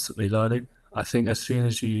you're constantly learning. I think as soon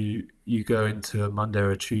as you go into a Monday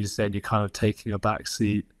or a Tuesday and you're kind of taking a back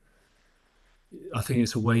seat, I think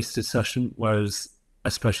it's a wasted session. Whereas,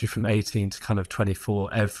 especially from 18 to kind of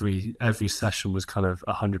 24, every session was kind of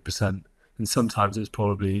 100%. And sometimes it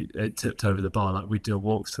tipped over the bar, like we'd do a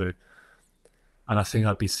walkthrough. And I think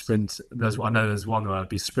I'd be I know there's one where I'd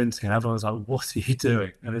be sprinting and everyone's like, what are you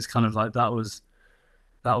doing? And it's kind of like, that was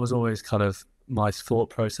always kind of my thought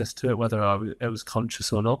process to it, whether it was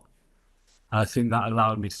conscious or not. And I think that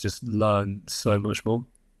allowed me to just learn so much more,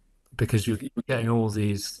 because you're getting all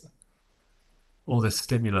this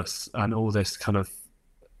stimulus and all this kind of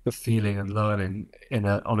feeling and learning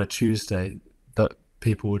on a Tuesday that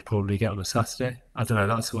people would probably get on a Saturday. I don't know.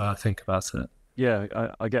 That's the way I think about it. Yeah,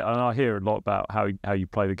 I hear a lot about how you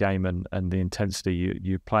play the game and the intensity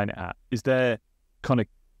you're playing it at. Is there, kind of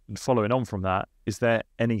following on from that, is there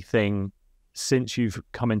anything since you've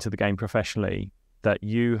come into the game professionally that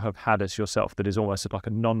you have had as yourself that is almost like a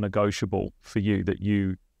non-negotiable for you, that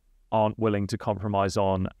you aren't willing to compromise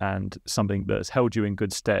on, and something that has held you in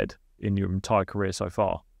good stead in your entire career so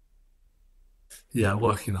far? Yeah,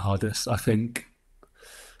 working the hardest. I think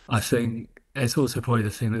it's also probably the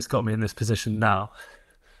thing that's got me in this position now.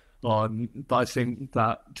 But I think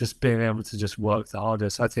that just being able to just work the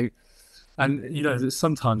hardest, I think, and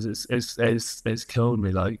sometimes it's killed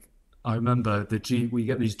me. Like, I remember we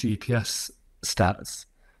get these GPS stats,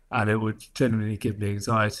 and it would genuinely give me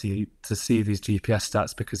anxiety to see these GPS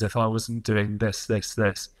stats, because if I wasn't doing this,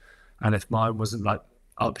 and if mine wasn't like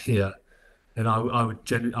up here, then I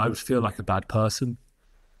would feel like a bad person,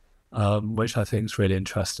 which I think is really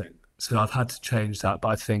interesting. So I've had to change that, but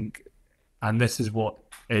I think, and this is what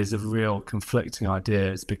is a real conflicting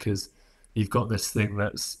idea, is because you've got this thing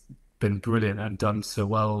that's been brilliant and done so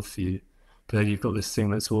well for you, but then you've got this thing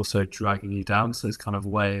that's also dragging you down. So it's kind of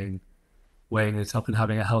weighing it up and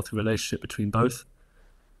having a healthy relationship between both.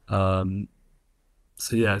 So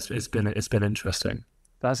yeah, it's been interesting.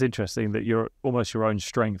 That's interesting that your almost your own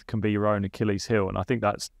strength can be your own Achilles heel, and I think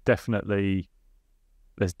there's definitely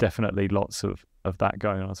lots of that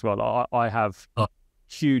going on as well. I have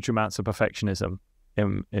huge amounts of perfectionism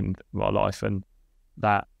in my life, and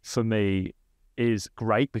that for me is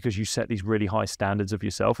great because you set these really high standards of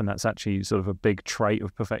yourself, and that's actually sort of a big trait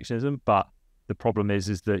of perfectionism. But the problem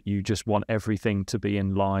is that you just want everything to be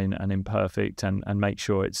in line and imperfect, and make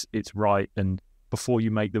sure it's right, and before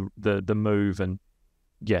you make the move. And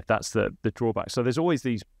yeah, that's the drawback. So there's always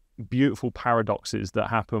these beautiful paradoxes that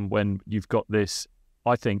happen when you've got this,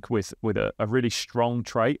 I think, with a really strong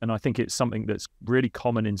trait. And I think it's something that's really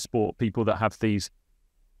common in sport, people that have these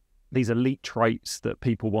elite traits that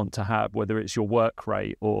people want to have, whether it's your work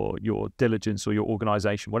rate or your diligence or your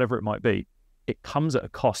organization, whatever it might be. It comes at a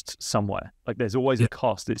cost somewhere. Like there's always a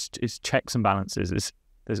cost. It's checks and balances.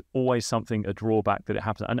 There's always something, a drawback that it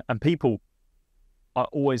happens. And people are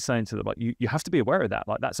always saying to them, like, you have to be aware of that.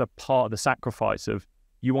 Like that's a part of the sacrifice of,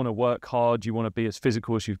 you want to work hard, you want to be as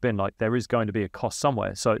physical as you've been. Like there is going to be a cost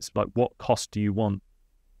somewhere. So it's like, what cost do you want?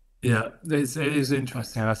 Yeah, it is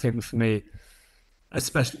interesting. I think for me,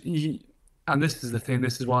 especially, and this is the thing,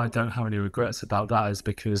 this is why I don't have any regrets about that, is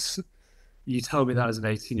because you tell me that as an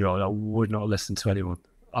 18-year-old, I would not listen to anyone.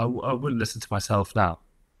 I wouldn't listen to myself now.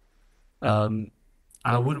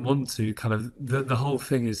 And I wouldn't want to. Kind of the whole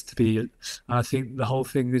thing is to be, and I think the whole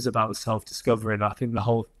thing is about self-discovery, and I think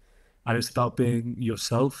and it's about being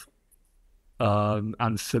yourself.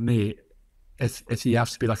 And for me, if you have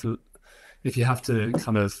to be like if you have to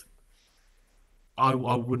kind of, I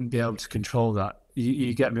wouldn't be able to control that.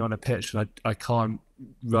 You get me on a pitch and I can't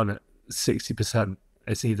run at 60%.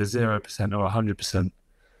 It's either 0% or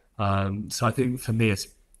 100%. So I think for me, it's,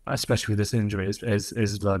 especially with this injury,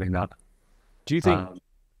 is learning that. Do you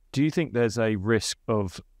think there's a risk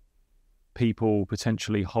of people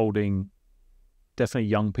potentially holding definitely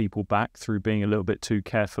young people back through being a little bit too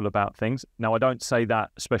careful about things? Now, I don't say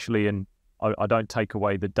that, especially I don't take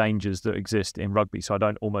away the dangers that exist in rugby. So I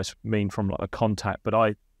don't almost mean from like a contact, but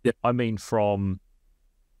I mean from,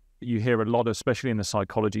 you hear a lot of, especially in the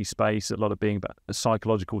psychology space, a lot of being about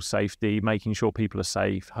psychological safety, making sure people are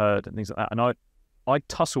safe, heard, and things like that. And I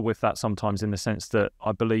tussle with that sometimes, in the sense that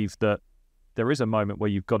I believe that there is a moment where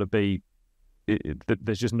you've got to be,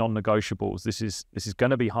 there's just non-negotiables. This is going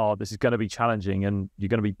to be hard. This is going to be challenging, and you're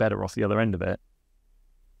going to be better off the other end of it.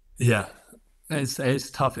 Yeah,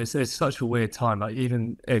 it's tough. It's such a weird time. Like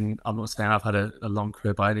even I'm not saying I've had a long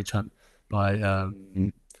career by any chance, but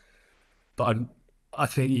I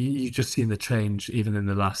think you've just seen the change even in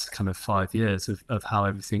the last kind of 5 years of how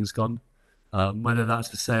everything's gone. Whether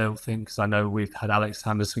that's a sale thing, because I know we've had Alex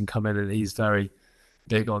Anderson come in and he's very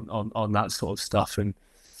big on that sort of stuff, and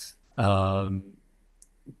but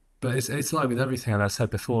it's like with everything, and I said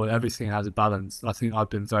before, everything has a balance. I think I've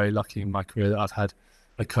been very lucky in my career that I've had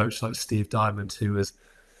a coach like Steve Diamond who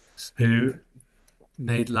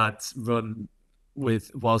made lads run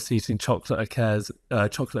whilst eating chocolate eclairs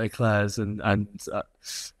and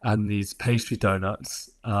these pastry donuts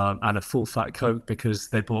and a full fat Coke, because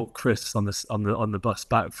they bought crisps on the bus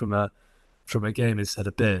back from a game instead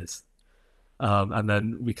of beers. And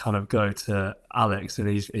then we kind of go to Alex, and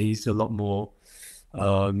he's a lot more,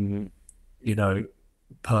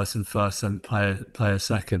 person first and player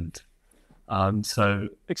second. So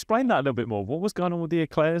explain that a little bit more. What was going on with the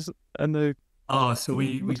eclairs and the? Oh, so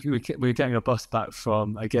we were getting a bus back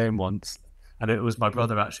from a game once, and it was my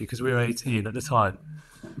brother actually, because we were 18 at the time.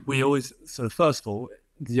 So first of all,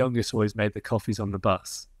 the youngest always made the coffees on the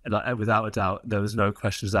bus, and like, without a doubt, there was no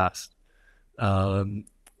questions asked.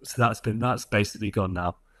 So that's basically gone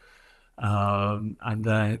now. And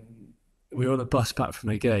then we were on a bus back from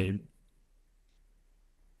a game,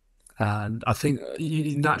 and I think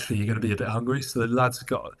naturally you're going to be a bit hungry. So the lads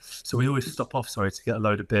so we always stop off, to get a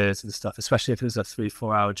load of beers and stuff, especially if it was a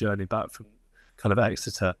 3-4 hour journey back from kind of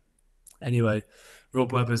Exeter. Anyway,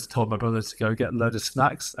 Rob Webber's told my brother to go get a load of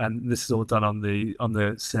snacks, and this is all done on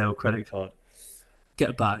the sale credit card.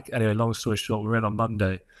 Get back. Anyway, long story short, we're in on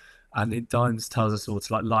Monday, and Dines tells us all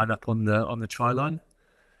to like line up on the try line.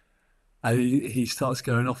 And he starts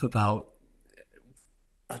going off about,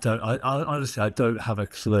 I honestly don't have a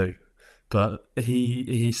clue, but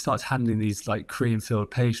he starts handing these like cream-filled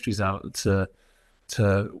pastries out to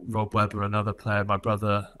Rob Webber, another player, my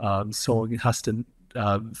brother. So he has to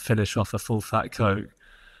finish off a full fat Coke,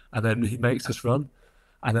 and then he makes us run.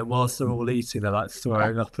 And then whilst they're all eating, they're like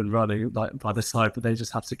throwing up and running like by the side, but they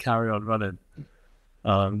just have to carry on running.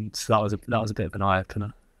 So that was a bit of an eye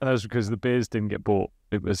opener. And that was because the beers didn't get bought.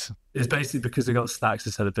 It's basically because they got snacks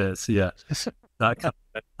instead of beers. So yeah, that kind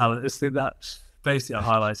of, that basically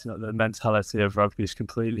highlighting that the mentality of rugby is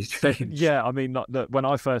completely changed. Yeah, I mean, when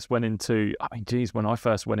I first went into,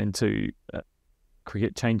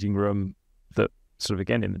 cricket changing room, that sort of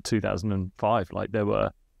again in 2005, like there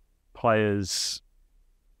were players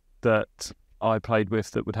that I played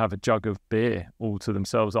with that would have a jug of beer all to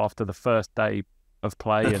themselves after the first day of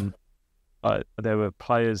play, and there were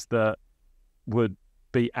players that would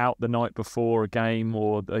be out the night before a game,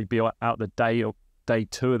 or they'd be out the day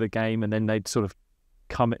two of the game, and then they'd sort of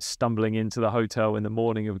come stumbling into the hotel in the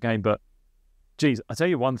morning of a game. But geez, I tell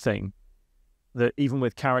you one thing, that even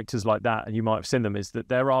with characters like that, and you might have seen them, is that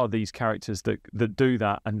there are these characters that do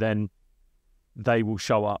that, and then they will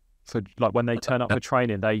show up for, like, when they turn up for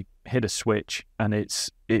training, they hit a switch, and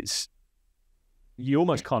it's you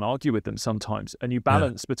almost can't argue with them sometimes, and you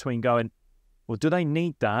balance between going, well, do they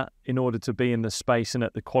need that in order to be in the space and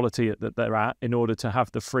at the quality that they're at, in order to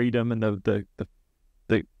have the freedom and the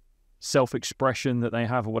self-expression that they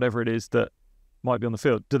have, or whatever it is that might be on the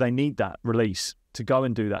field? Do they need that release to go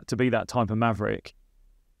and do that, to be that type of maverick?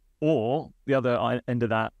 Or the other end of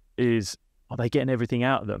that is, are they getting everything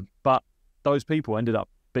out of them? But those people ended up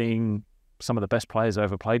being some of the best players I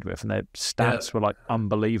ever played with, and their stats were like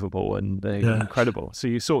unbelievable, and they're incredible. So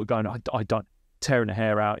you're sort of going, I don't, tearing the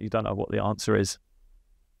hair out, you don't know what the answer is.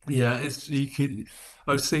 Yeah,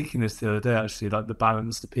 I was thinking this the other day, actually, like the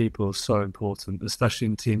balance of people is so important, especially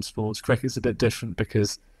in team sports. Cricket's a bit different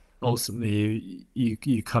because ultimately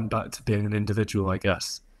you come back to being an individual, I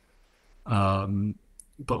guess.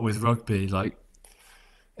 But with rugby, like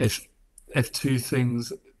if two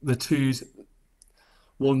things,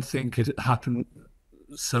 one thing could happen.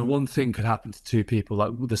 So one thing could happen to two people,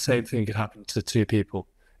 like the same thing could happen to two people.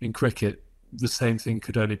 In cricket, the same thing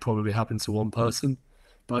could only probably happen to one person.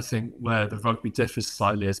 But I think where the rugby differs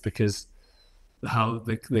slightly is because how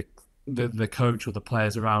the coach or the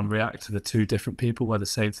players around react to the two different people where the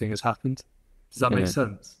same thing has happened. Does that make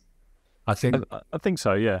sense? I think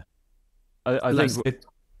so, yeah. I think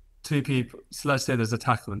two people, so let's say there's a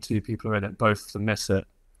tackle and two people are in it, both of them miss it.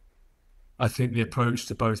 I think the approach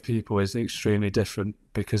to both people is extremely different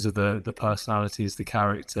because of the personalities, the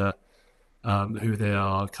character, who they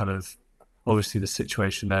are, kind of obviously the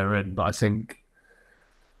situation they're in. But I think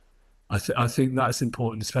that's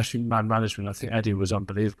important, especially man management. I think Eddie was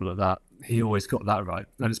unbelievable at that. He always got that right.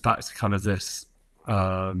 And it's back to kind of this,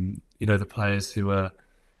 the players who are,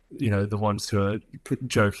 the ones who are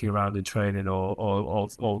joking around in training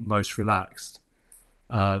or most relaxed.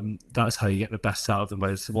 That's how you get the best out of them.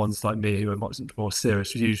 Whereas the ones like me who are much more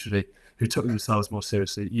serious, who took themselves more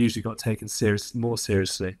seriously, usually got taken more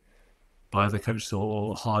seriously by other coaches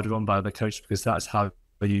or harder on by other coaches, because that's how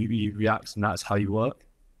you react and that's how you work.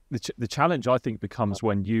 The challenge, I think, becomes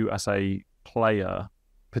when you, as a player,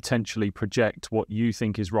 potentially project what you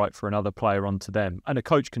think is right for another player onto them. And a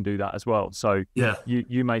coach can do that as well. So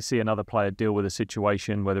you may see another player deal with a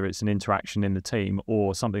situation, whether it's an interaction in the team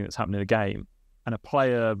or something that's happening in a game, and a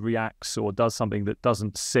player reacts or does something that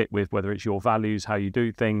doesn't sit with whether it's your values, how you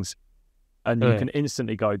do things, and you can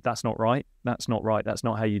instantly go, that's not right, that's not right, that's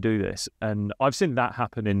not how you do this. And I've seen that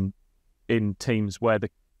happen in teams where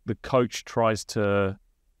the coach tries to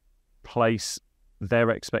place their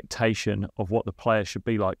expectation of what the player should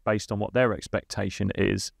be like based on what their expectation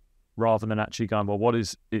is, rather than actually going, well, what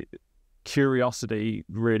is it? Curiosity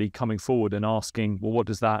really coming forward and asking, well, what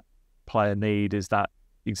does that player need? Is that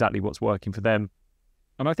exactly what's working for them?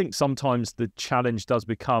 And I think sometimes the challenge does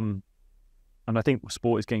become, and I think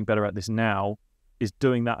sport is getting better at this now, is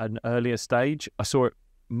doing that at an earlier stage. I saw it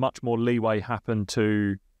much more leeway happen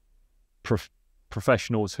to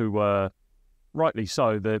professionals who were, rightly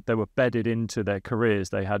so, they were bedded into their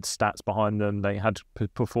careers. They had stats behind them. They had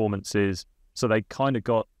performances. So they kind of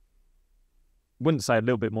got, wouldn't say a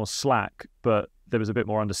little bit more slack, but there was a bit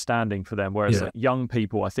more understanding for them. Whereas young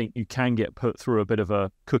people, I think you can get put through a bit of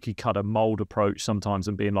a cookie cutter mold approach sometimes,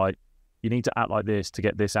 and being like, you need to act like this to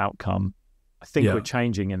get this outcome. I think we're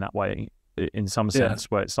changing in that way, in some sense,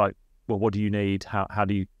 where it's like, well, what do you need? How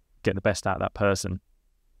do you get the best out of that person?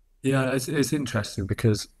 Yeah, it's interesting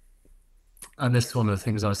because, and this is one of the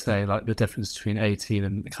things I was saying, like the difference between 18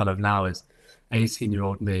 and kind of now is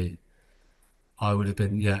 18-year-old me. I would have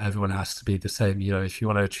been, yeah, everyone has to be the same. You know, if you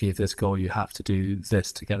want to achieve this goal, you have to do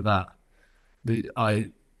this to get that.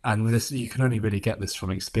 And this, you can only really get this from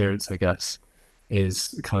experience, I guess,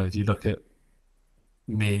 is kind of, you look at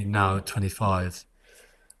me now at 25,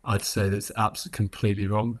 I'd say that's absolutely completely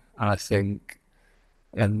wrong. And I think,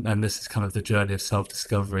 and this is kind of the journey of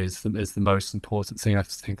self-discovery is the most important thing I have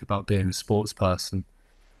to think about being a sports person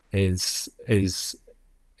is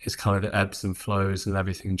kind of the ebbs and flows and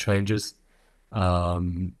everything changes.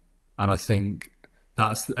 And I think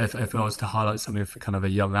that's, if I was to highlight something for kind of a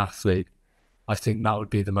young athlete, I think that would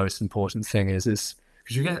be the most important thing is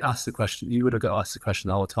because you get asked the question, you would have got asked the question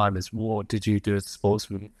the whole time is, what did you do as a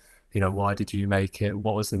sportsman? You know, why did you make it?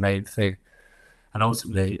 What was the main thing? And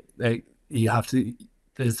ultimately, you have to,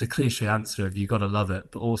 there's the cliche answer of you got to love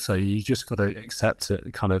it, but also you just got to accept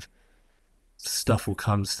it. Kind of stuff will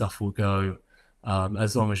come, stuff will go,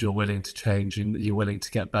 as long as you're willing to change and you're willing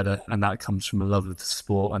to get better. And that comes from a love of the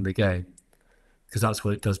sport and the game, because that's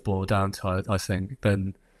what it does boil down to, I think.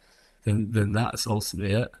 Then that's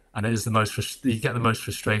ultimately it. And it is you get the most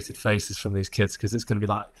frustrated faces from these kids because it's going to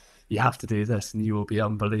be like, you have to do this and you will be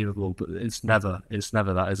unbelievable, but it's never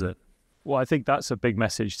that, is it? Well, I think that's a big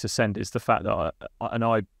message to send, is the fact that,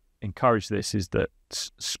 I encourage this, is that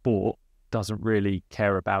sport doesn't really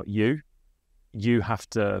care about you. You have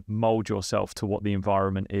to mold yourself to what the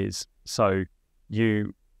environment is. So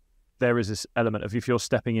there is this element of, if you're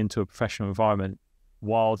stepping into a professional environment,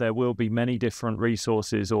 while there will be many different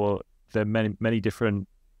resources, or there are many different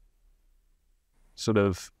sort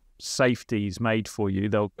of safeties made for you,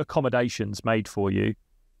 there are accommodations made for you,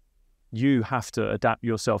 you have to adapt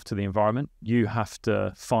yourself to the environment. You have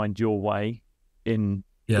to find your way in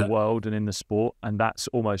the world and in the sport, and that's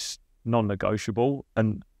almost non-negotiable.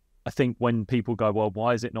 And I think when people go, well,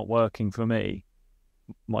 why is it not working for me?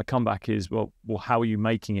 My comeback is, well, how are you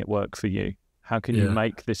making it work for you? How can you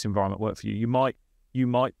make this environment work for you? You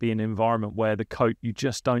might be in an environment where the coach, you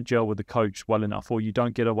just don't gel with the coach well enough, or you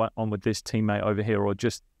don't get on with this teammate over here, or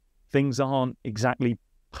just things aren't exactly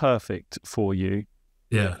perfect for you.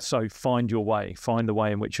 Yeah. So find your way, find the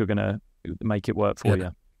way in which you're going to make it work for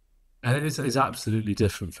you. And it's absolutely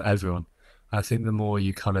different for everyone. I think the more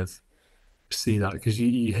you kind of see that, because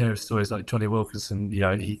you hear stories like Johnny Wilkinson, you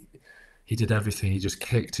know, he did everything. He just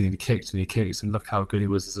kicked and he kicked and he kicked, and look how good he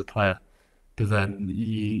was as a player. But then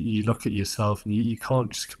you look at yourself and you can't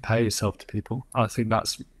just compare yourself to people. I think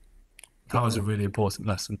that was a really important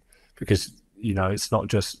lesson, because, you know, it's not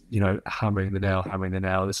just, you know, hammering the nail.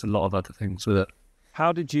 There's a lot of other things with it.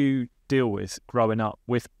 How did you deal with growing up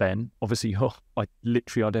with Ben? Obviously, you're like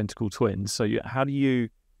literally identical twins. So how do you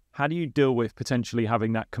deal with potentially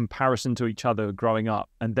having that comparison to each other growing up,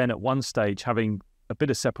 and then at one stage having a bit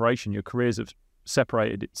of separation? Your careers have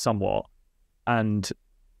separated somewhat, and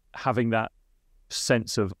having that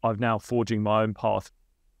sense of, I've now forging my own path,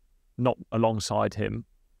 not alongside him,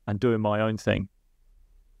 and doing my own thing.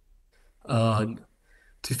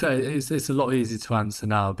 To be fair, it's a lot easier to answer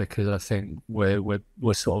now, because I think we're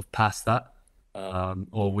sort of past that,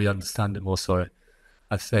 or we understand it more. Sorry,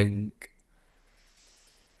 I think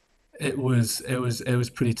it was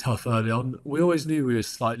pretty tough early on. We always knew we were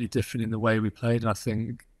slightly different in the way we played, and I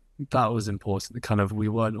think that was important. Kind of, we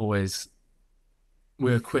were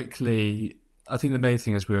quickly. I think the main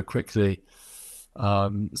thing is we were quickly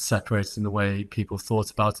separated in the way people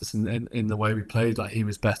thought about us, and in the way we played. Like, he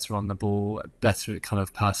was better on the ball, better at kind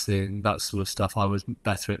of passing, that sort of stuff. I was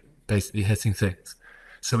better at basically hitting things.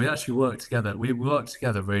 So we actually worked together. We worked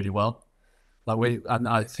together really well. And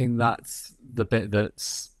I think that's the bit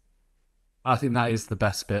I think that is the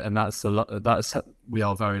best bit, and we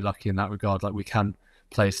are very lucky in that regard. Like, we can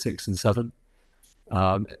play 6 and 7,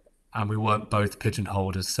 and we weren't both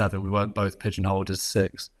pigeonholed as 7. We weren't both pigeonholed as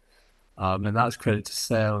 6. And that's credit to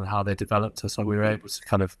Sale and how they developed us. So we were able to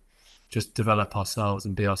kind of just develop ourselves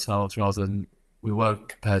and be ourselves, rather than we weren't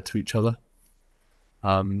compared to each other.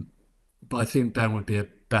 But I think Ben would be a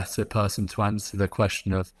better person to answer the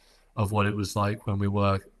question of what it was like when we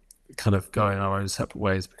were kind of going our own separate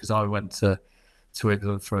ways, because I went to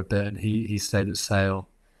England for a bit and he stayed at Sale.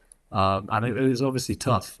 And it was obviously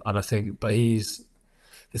tough. And I think, but the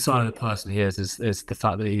sign of the person he is the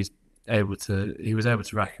fact that he was able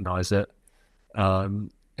to recognise it.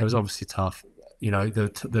 It was obviously tough. You know, there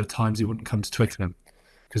were times he wouldn't come to Twickenham,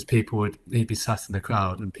 because he'd be sat in the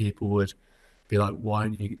crowd and people would be like, why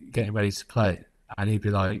aren't you getting ready to play? And he'd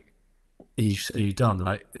be like, are you done?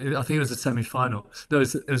 Like, I think it was a semi-final. No,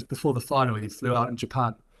 it was before the final. He flew out in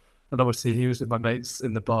Japan, and obviously he was with my mates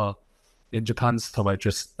in the bar in Japan somewhere,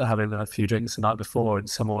 just having a few drinks the night before, and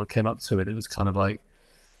someone came up to it. It was kind of like,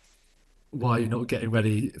 why you're not getting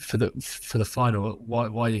ready for the final?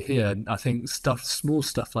 Why you're here? And I think small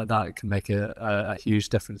stuff like that can make a huge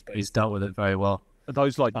difference. But he's dealt with it very well. Are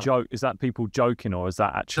those like is that people joking, or is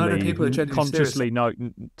that actually no, people are genuinely consciously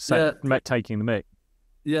taking the mick?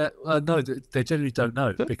 Yeah, no, they generally don't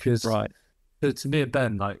know, because right. To me and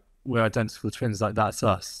Ben, like, we're identical twins, like that's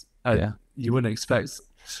us. And you wouldn't expect,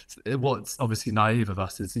 what's obviously naive of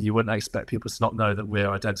us is that you wouldn't expect people to not know that we're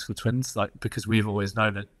identical twins, like, because we've always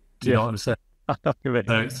known it. Do you know what I'm saying? So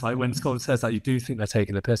it's like when Scott says that, you do think they're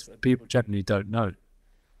taking the piss, but people generally don't know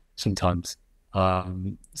sometimes.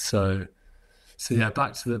 So yeah,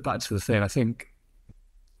 back to the thing. I think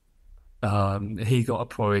he got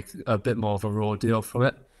probably a bit more of a raw deal from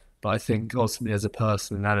it, but I think ultimately as a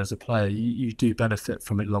person and as a player, you do benefit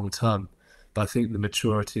from it long term. But I think the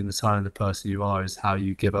maturity and the sign of the person you are is how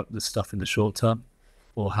you give up the stuff in the short term,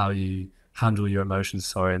 or how you handle your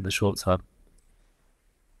emotions, in the short term.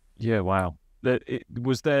 Yeah, wow.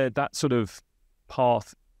 Was there that sort of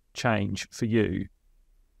path change for you?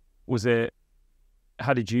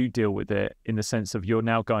 How did you deal with it, in the sense of you're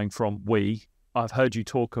now going from we? I've heard you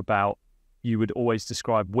talk about, you would always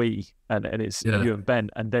describe we, and it's you and Ben,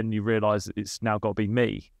 and then you realise it's now got to be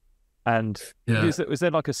me. And was there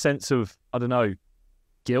like a sense of, I don't know,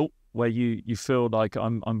 guilt, where you feel like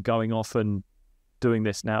I'm going off and doing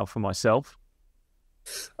this now for myself?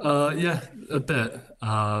 Yeah, a bit.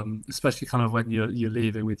 Especially kind of when you're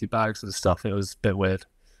leaving with your bags and stuff. It was a bit weird,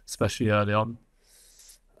 especially early on.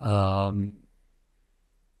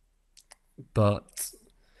 But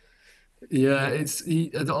yeah,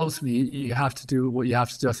 ultimately you have to do what you have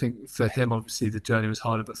to do. I think for him, obviously the journey was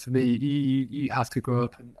harder, but for me, you have to grow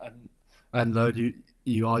up and learn.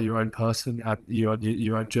 You are your own person, and you're on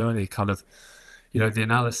your own journey. Kind of, the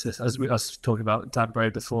analysis, as I was talking about Dan Bray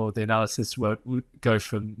before, the analysis would go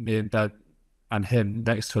from me and Ben and him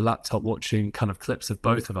next to a laptop watching kind of clips of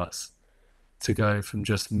both of us, to going from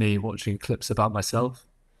just me watching clips about myself.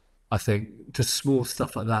 I think just small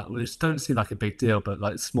stuff like that, which don't seem like a big deal, but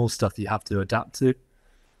like small stuff you have to adapt to.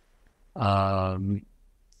 I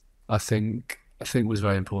think was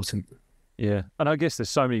very important. Yeah, and I guess there's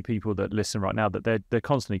so many people that listen right now that they're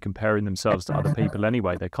constantly comparing themselves to other people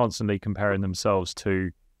anyway. They're constantly comparing themselves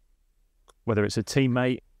to, whether it's a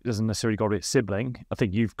teammate, it doesn't necessarily got to be a sibling. I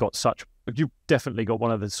think you've definitely got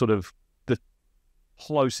one of the sort of the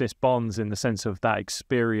closest bonds, in the sense of that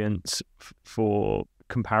experience for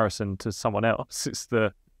comparison to someone else. It's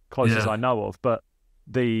the closest I know of, but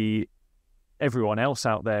everyone else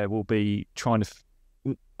out there will be trying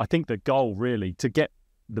to, I think the goal really to get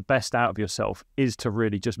the best out of yourself is to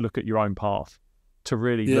really just look at your own path, to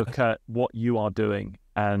really look at what you are doing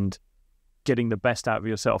and getting the best out of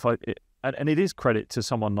yourself. And it is credit to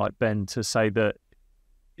someone like Ben to say that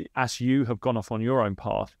as you have gone off on your own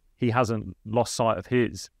path, he hasn't lost sight of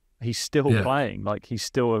his. He's still playing, like he's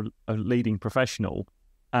still a leading professional.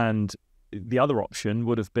 And the other option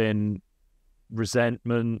would have been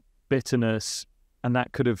resentment, bitterness, and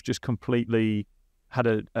that could have just completely had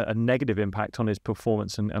a negative impact on his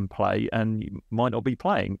performance and play, and you might not be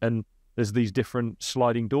playing. And there's these different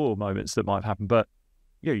sliding door moments that might happen. But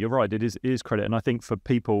yeah, you're right, it is credit. And I think for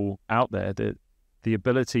people out there, that the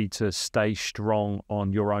ability to stay strong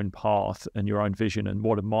on your own path and your own vision, and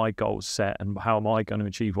what are my goals set and how am I going to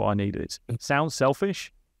achieve what I need, it sounds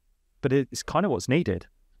selfish, but it's kind of what's needed.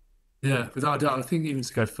 Yeah, without a doubt. I think even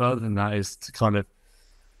to go further than that is to kind of,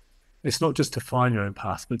 it's not just to find your own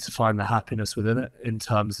path, but to find the happiness within it, in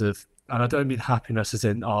terms of, and I don't mean happiness as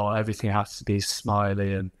in, everything has to be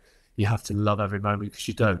smiley and you have to love every moment, because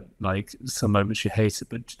you don't. Like, some moments you hate it,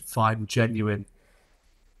 but find genuine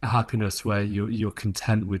happiness where you're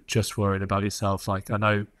content with just worrying about yourself. Like, I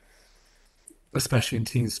know, especially in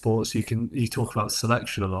team sports, you talk about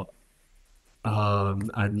selection a lot,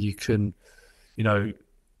 and you can,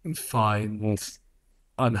 find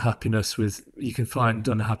unhappiness with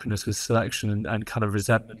selection and kind of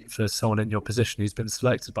resentment for someone in your position who's been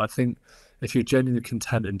selected. But I think if you're genuinely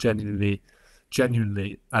content and genuinely,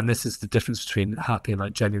 and this is the difference between happy and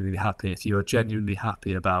like genuinely happy, if you're genuinely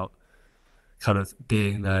happy about kind of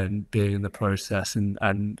being there and being in the process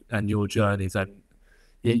and your journey, then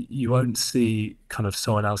you won't see kind of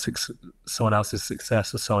someone else's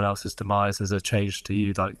success or someone else's demise as a change to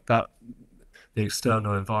you. Like that, the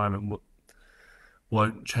external environment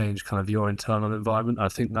won't change kind of your internal environment. I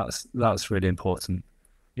think that's really important.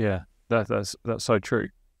 Yeah, that's so true.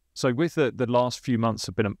 So with the last few months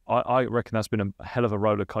have been, I reckon that's been a hell of a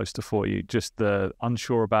roller coaster for you. Just the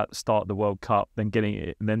unsure about the start of the World Cup, then getting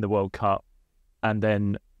it, and then the World Cup, and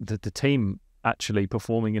then the team actually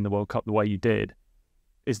performing in the World Cup the way you did.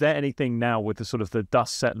 is there anything now with the sort of the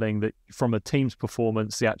dust settling that from a team's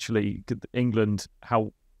performance, England,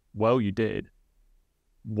 how well you did,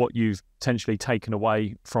 what you've potentially taken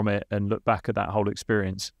away from it and look back at that whole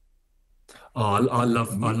experience? Oh, I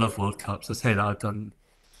love World Cups. I say that I've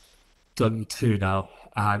done two now,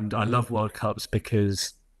 and I love World Cups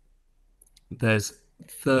because there's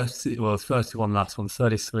 31 last one,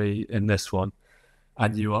 33 in this one,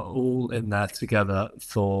 and you are all in there together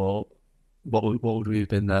for what would we have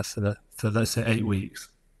been there for let's say 8 weeks.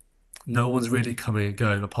 No one's really coming and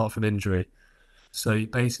going apart from injury. So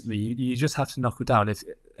you just have to knuckle down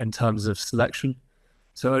in terms of selection.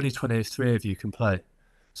 So only 23 of you can play.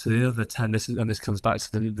 So the other 10, this comes back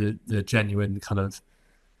to the genuine kind of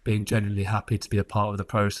being genuinely happy to be a part of the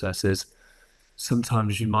process. Is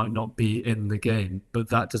sometimes you might not be in the game, but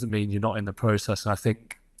that doesn't mean you're not in the process. And I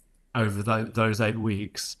think over those 8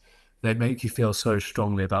 weeks, they make you feel so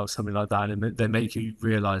strongly about something like that, and they make you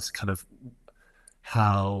realise kind of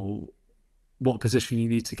what position you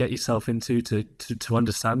need to get yourself into to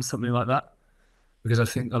understand something like that. Because I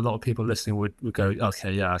think a lot of people listening would go,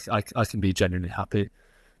 okay, yeah, I can be genuinely happy.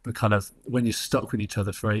 But kind of when you're stuck with each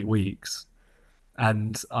other for 8 weeks,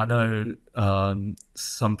 and I know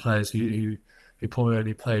some players who probably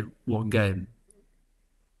only played one game,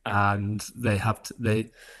 and they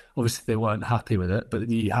obviously they weren't happy with it, but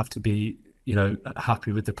you have to be,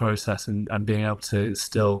 happy with the process and being able to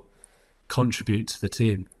still contribute to the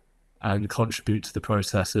team and contribute to the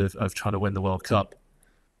process of trying to win the World Cup.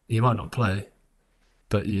 You might not play,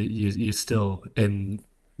 but you're still in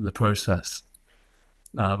the process.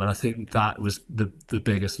 And I think that was the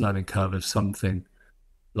biggest learning curve of something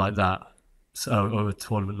like that. So, or a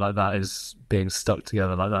tournament like that, is being stuck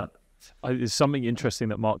together like that. There's something interesting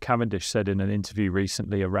that Mark Cavendish said in an interview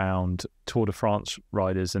recently around Tour de France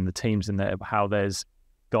riders and the teams in there, how there's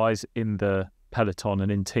guys in the peloton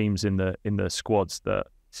and in teams in the squads that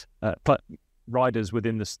riders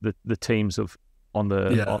within the teams on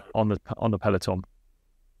the peloton,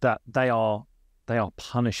 that they are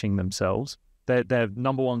punishing themselves. Their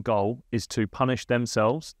number one goal is to punish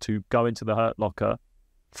themselves, to go into the hurt locker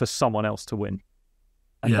for someone else to win.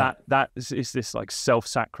 And that is this like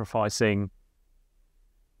self-sacrificing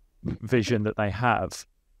vision that they have.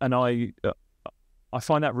 And I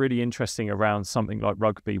find that really interesting around something like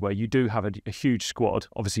rugby, where you do have a huge squad.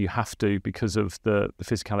 Obviously you have to, because of the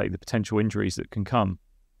physicality, the potential injuries that can come.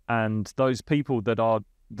 And those people that are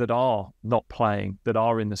not playing, that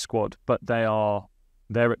are in the squad, but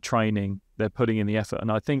they're at training, they're putting in the effort.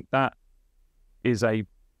 And I think that it's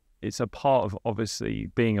a part of obviously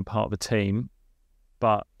being a part of a team,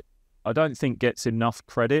 but I don't think gets enough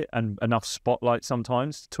credit and enough spotlight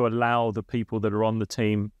sometimes to allow the people that are on the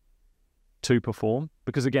team to perform.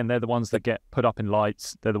 Because again, they're the ones that get put up in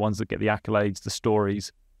lights, they're the ones that get the accolades, the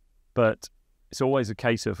stories. But it's always a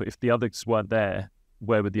case of, if the others weren't there,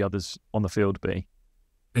 where would the others on the field be?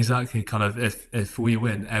 Exactly. Kind of, if we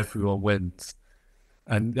win, everyone wins.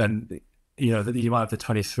 And you might have the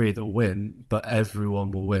 23 that will win, but everyone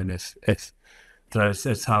will win if it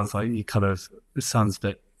sounds like it sounds a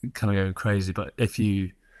bit kind of going crazy, but if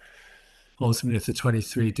the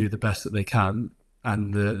 23 do the best that they can,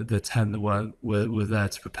 and the 10 that were there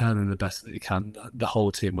to prepare them the best that they can, the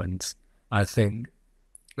whole team wins. I think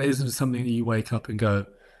it isn't something that you wake up and go,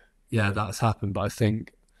 yeah, that's happened. But I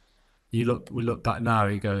think we look back now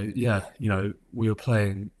and you go, yeah,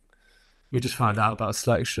 we just found out about a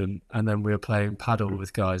selection, and then we were playing paddle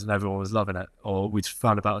with guys and everyone was loving it. Or we just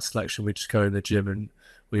found about a selection, we just go in the gym and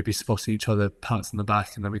we'd be spotting each other, pats on the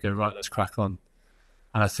back, and then we go, right, let's crack on.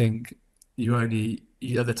 And I think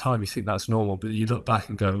at the time you think that's normal, but you look back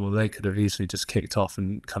and go, well, they could have easily just kicked off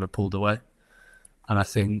and kind of pulled away. And I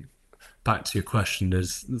think, back to your question,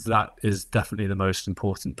 that is definitely the most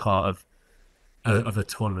important part of a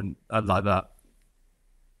tournament like that.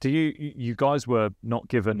 Do you guys were not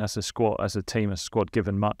given as a squad,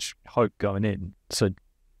 given much hope going in? So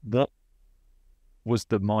that was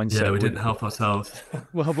the mindset. Yeah, we didn't help ourselves.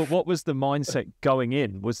 Well, but what was the mindset going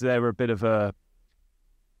in? Was there a bit of a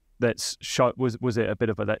let's show? Was it a bit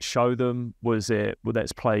of a let's show them? Was it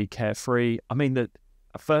let's play carefree? I mean, the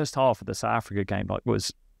first half of the South Africa game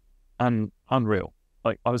was unreal.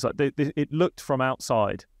 Like, I was like, it looked from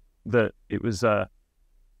outside that it was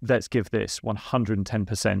let's give this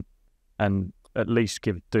 110% and at least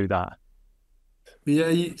do that. Yeah,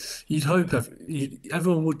 you'd hope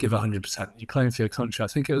everyone would give 100%. You're playing for your country. I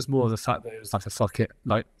think it was more the fact that it was like a fuck it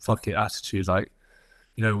attitude. Like,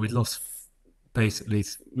 we lost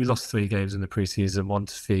 3 games in the preseason, one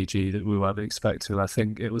to Fiji that we weren't expecting. I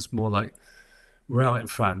think it was more like, we're out in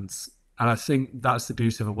France, And I think that's the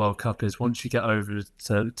beauty of a World Cup is once you get over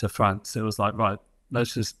to France, it was like, right,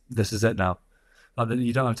 this is it now. Like,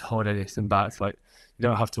 you don't have to hold anything back. Like, you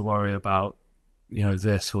don't have to worry about,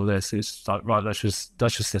 this or this. It's like, right, let's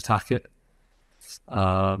just attack it.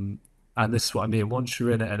 And this is what I mean. Once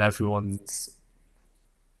you're in it and everyone's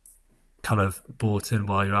kind of bought in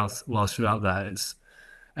whilst you're out there,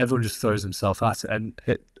 everyone just throws themselves at it, and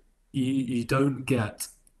you don't get,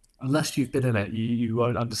 unless you've been in it, you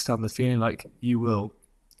won't understand the feeling like you will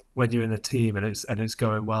when you're in a team and it's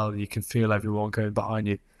going well and you can feel everyone going behind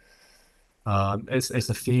you. It's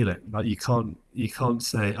a feeling like you can't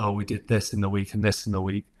say, oh, we did this in the week and this in the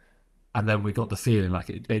week and then we got the feeling. Like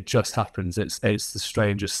it just happens. It's the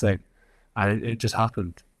strangest thing, and it just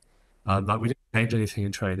happened. Like we didn't change anything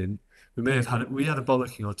in training. We had a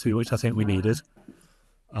bollocking or two, which I think we needed.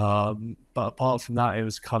 But apart from that, it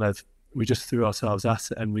was kind of, we just threw ourselves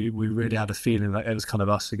at it, and we really had a feeling that it was kind of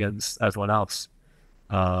us against everyone else.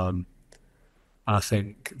 And I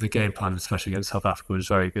think the game plan, especially against South Africa, was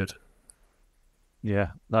very good.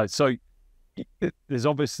 Yeah. No, so there's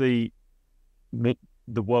obviously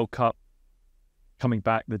the World Cup coming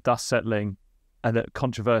back, the dust settling, and the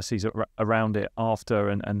controversies around it after,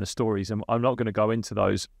 and the stories. And I'm not going to go into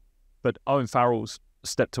those, but Owen Farrell's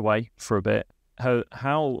stepped away for a bit.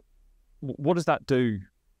 What does that do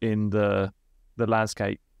in the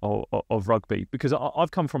landscape of rugby? Because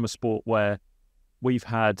I've come from a sport where I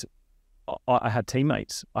had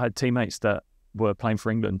teammates that were playing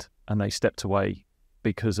for England and they stepped away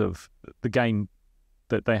because of the game,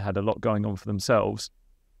 that they had a lot going on for themselves,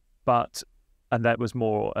 and that was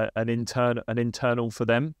more an internal for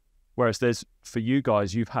them. Whereas for you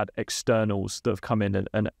guys, you've had externals that have come in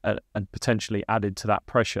and potentially added to that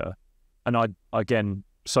pressure. And again,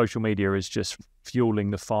 social media is just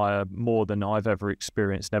fueling the fire more than I've ever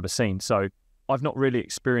experienced, never seen. So I've not really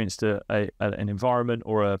experienced an environment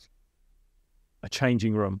or a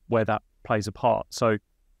changing room where that plays a part. So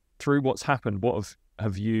through what's happened, what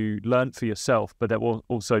have you learned for yourself? But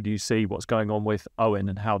also, do you see what's going on with Owen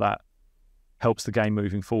and how that helps the game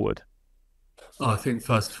moving forward? I think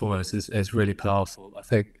first and foremost is really powerful. I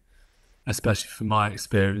think, especially from my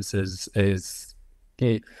experiences,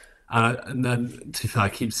 and then I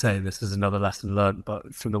keep saying this is another lesson learned,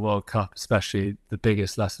 but from the World Cup, especially, the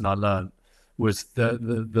biggest lesson I learned was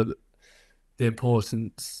the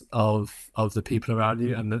importance of the people around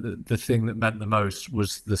you, and the thing that meant the most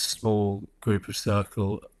was the small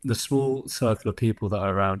circle of people that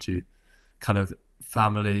are around you, kind of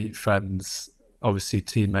family, friends, obviously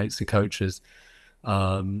teammates and coaches,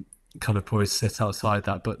 kind of probably sit outside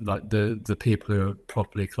that, but like the people who are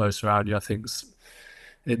properly close around you, I think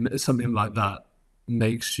something like that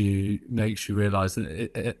makes you realize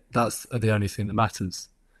that that's the only thing that matters.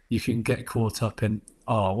 You can get caught up in,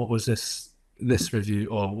 oh, what was this review,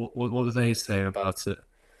 or what were they saying about it?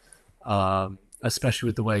 Especially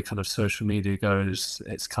with the way kind of social media goes,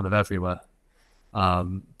 it's kind of everywhere.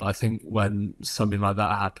 But I think when something like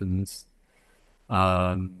that happens,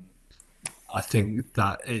 I think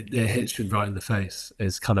that it hits you right in the face.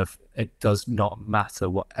 Is kind of, it does not matter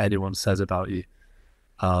what anyone says about you.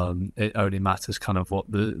 It only matters kind of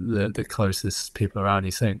what the closest people around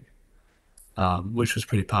you think, which was a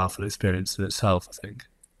pretty powerful experience in itself, I think.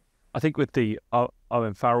 I think with the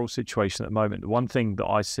Owen Farrell situation at the moment, the one thing that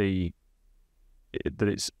I see that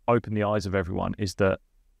it's opened the eyes of everyone is that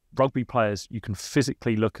rugby players, you can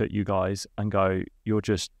physically look at you guys and go, you're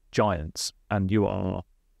just giants, and you are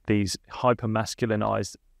these hyper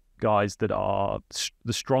masculinized guys that are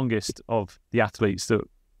the strongest of the athletes that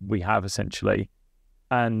we have, essentially,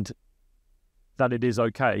 and that it is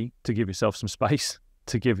okay to give yourself some space,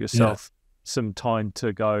 to give yourself some time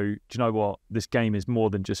to go, do you know what, this game is more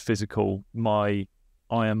than just physical. I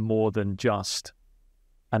am more than just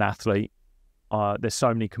an athlete. There's so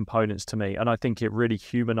many components to me, and I think it really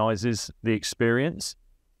humanizes the experience.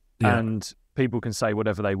 And people can say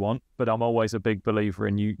whatever they want, but I'm always a big believer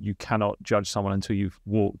in you cannot judge someone until you've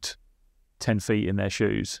walked 10 feet in their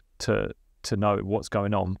shoes to know what's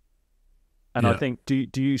going on. And I think, do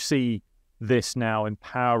you see this now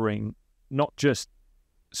empowering not just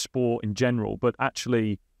sport in general, but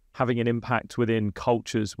actually having an impact within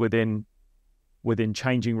cultures, within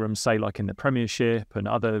changing rooms, say like in the Premiership and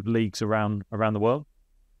other leagues around the world?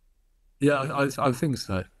 Yeah, I think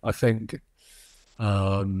so. I think,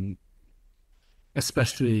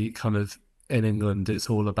 especially kind of in England, it's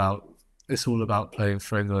all about playing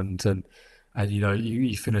for England, and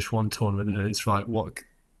you finish one tournament and it's right,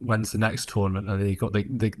 when's the next tournament, and then you've got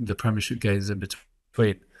the Premiership games in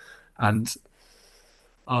between, and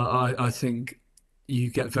I think you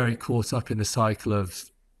get very caught up in the cycle of,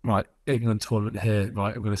 right, England tournament here,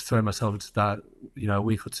 right? I'm going to throw myself into that, a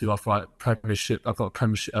week or two off, right? Premiership. I've got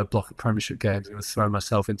a block of Premiership games. I'm going to throw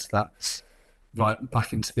myself into that, right?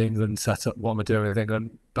 Back into the England setup. What am I doing with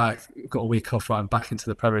England? Back, got a week off, right? I'm back into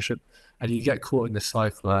the Premiership, and you get caught in this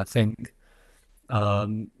cycle. And I think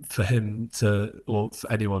for him to, or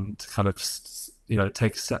for anyone to kind of,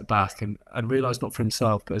 take a step back and realize, not for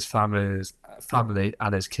himself but his family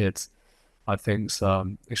and his kids, I think is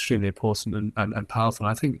extremely important and powerful.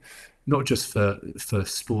 And I think not just for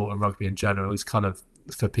sport and rugby in general, it's kind of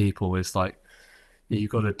for people, it's like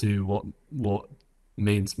you've got to do what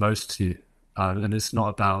means most to you, and it's not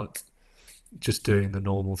about just doing the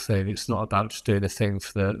normal thing. It's not about just doing the thing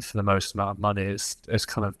for the most amount of money. It's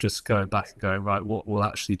kind of just going back and going, right, what will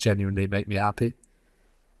actually genuinely make me happy.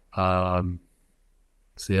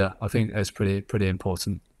 So yeah, I think it's pretty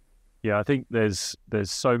important. Yeah, I think there's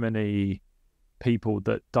so many people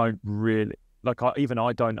that don't really like.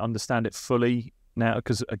 I don't understand it fully now,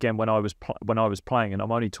 because again, when I was playing, and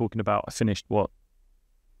I'm only talking about, I finished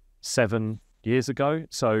 7 years ago.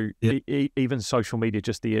 So even social media,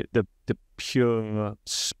 just the pure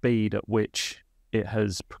speed at which it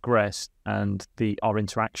has progressed, and our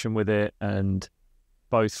interaction with it, and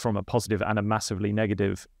both from a positive and a massively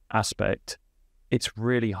negative aspect, it's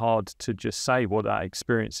really hard to just say what that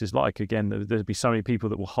experience is like. Again, there'll be so many people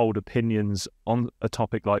that will hold opinions on a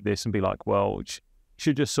topic like this and be like, well,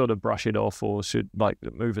 should just sort of brush it off, or should like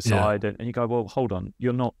move aside. And you go, well, hold on,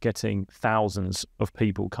 you're not getting thousands of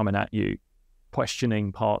people coming at you,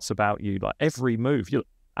 questioning parts about you, like every move.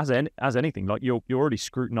 As anything, like you're already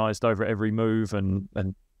scrutinized over every move and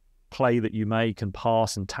play that you make, and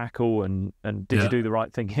pass and tackle, and did you do the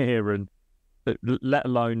right thing here, and let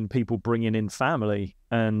alone people bringing in family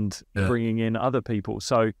and bringing in other people.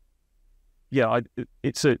 So yeah,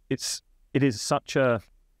 it is such a,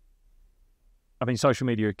 I mean, social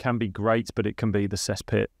media can be great, but it can be the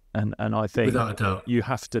cesspit. And I think without a doubt, you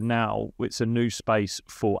have to now, it's a new space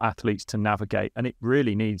for athletes to navigate, and it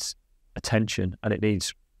really needs attention, and it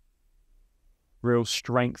needs real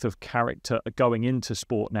strength of character going into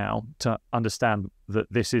sport now to understand that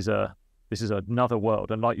this is another world.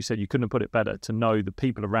 And like you said, you couldn't have put it better, to know the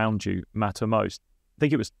people around you matter most. I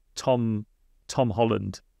think it was Tom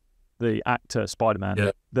Holland, the actor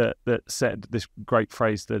Spider-Man, that said this great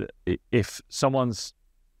phrase that if someone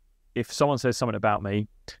says something about me,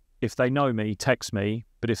 if they know me, text me,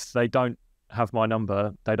 but if they don't have my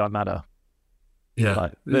number, they don't matter. Yeah,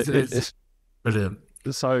 like, it's brilliant.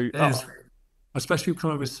 So especially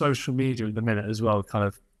kind of with social media at the minute as well, kind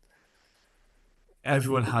of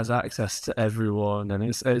everyone has access to everyone, and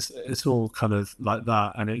it's all kind of like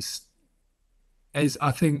that. And it's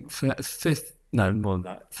I think for more than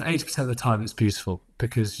that, for 80% of the time it's beautiful,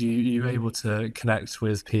 because you're able to connect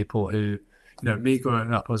with people who, me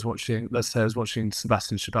growing up, I was watching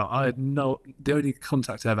Sebastian Chabot. The only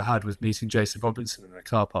contact I ever had was meeting Jason Robinson in a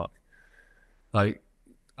car park. Like,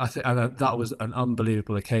 I think that was an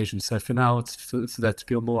unbelievable occasion. So for now, for there to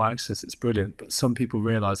be more access, it's brilliant. But some people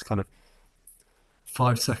realize kind of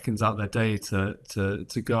 5 seconds out of their day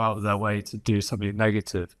to go out of their way to do something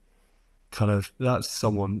negative, kind of that's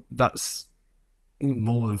more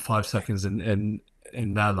than 5 seconds in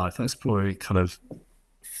their life. That's probably kind of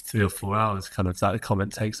 3 or 4 hours kind of that a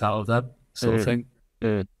comment takes out of them, sort of thing.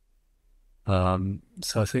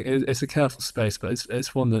 So I think it's a careful space, but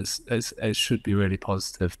it's one it should be really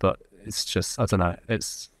positive, but it's just, I don't know,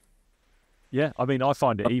 yeah, I mean, I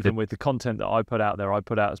find it, even with the content that I put out there, I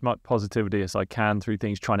put out as much positivity as I can through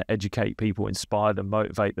things, trying to educate people, inspire them,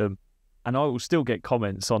 motivate them. And I will still get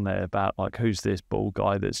comments on there about like, who's this ball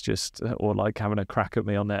guy that's just, or like having a crack at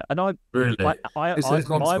me on there. And my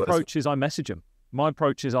approach is I message them. My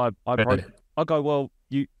approach is I go, well,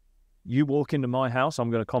 you walk into my house, I'm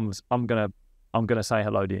gonna say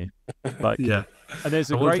hello to you. Like, yeah. And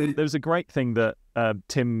there's a great thing that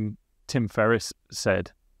Tim Ferriss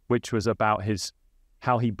said, which was about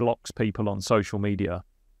how he blocks people on social media.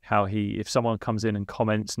 How if someone comes in and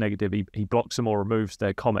comments negative, he blocks them or removes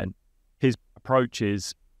their comment. His approach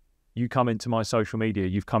is, you come into my social media,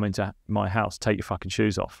 you've come into my house, take your fucking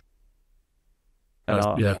shoes off.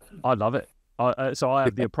 And I love it. So I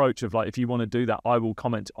have the approach of like, if you want to do that, I will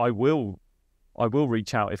comment. I will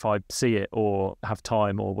reach out if I see it or have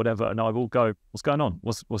time or whatever, and I will go, what's going on?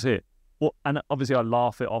 What's it? Well, and obviously I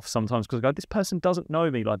laugh it off sometimes, because I go, this person doesn't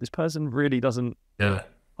know me. Like, this person really doesn't. Yeah.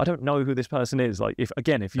 I don't know who this person is. Like, if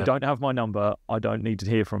you don't have my number, I don't need to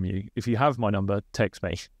hear from you. If you have my number, text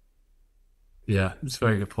me. Yeah, it's a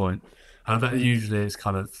very good point. And that usually is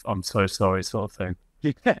kind of, I'm so sorry sort of thing.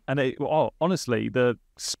 Yeah, and honestly, the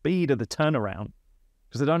speed of the turnaround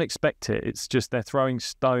because they don't expect it. It's just they're throwing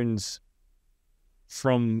stones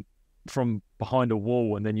from behind a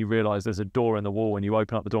wall, and then you realise there's a door in the wall, and you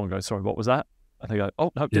open up the door and go, "Sorry, what was that?" And they go,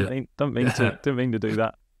 "Oh no, didn't mean to do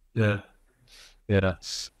that." Yeah.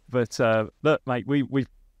 But look, mate, we've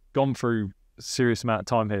gone through a serious amount of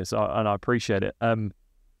time here, and I appreciate it.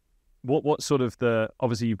 What sort of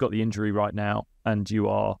obviously you've got the injury right now, and you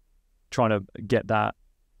are trying to get that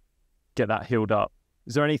healed up.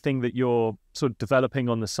 Is there anything that you're sort of developing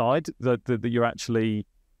on the side that you're actually,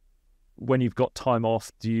 when you've got time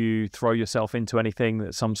off, do you throw yourself into anything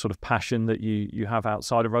that's some sort of passion that you have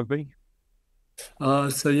outside of rugby?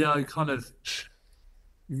 So yeah, I kind of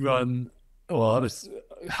run. Well, I was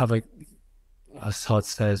having. It's hard to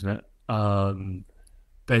say, isn't it?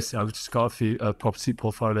 Basically, I've just got a property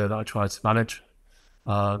portfolio that I try to manage.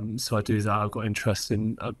 So I do that. I've got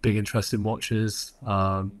a big interest in watches.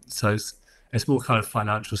 So it's more kind of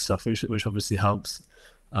financial stuff, which obviously helps.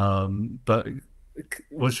 But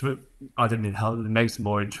which I don't mean help. It makes it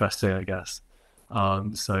more interesting, I guess.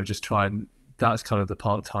 So just that's kind of the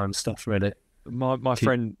part-time stuff, really. My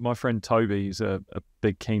friend Toby, he's a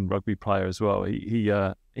big keen rugby player as well.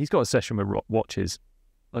 He's got a session with watches.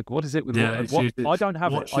 Like, what is it with I don't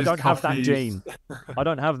have it. I don't have that gene. I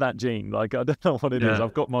don't have that gene. Like, I don't know what it is.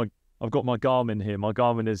 I've got my Garmin here. My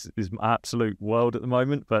Garmin is my absolute world at the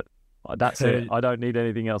moment, but that's it. I don't need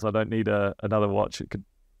anything else. I don't need another watch. It could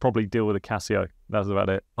probably deal with a Casio. That's about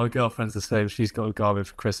it. My girlfriend's the same. She's got a Garmin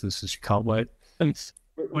for Christmas, and she can't wait.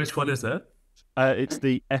 Which one is it? It's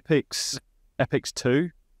the Lht&x 2.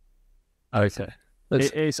 Okay.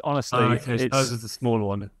 It is honestly. Those are the smaller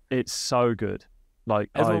one. It's so good.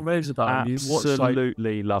 Like, everyone raves about it.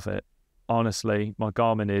 Absolutely love it. Honestly, my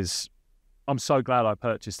Garmin is. I'm so glad I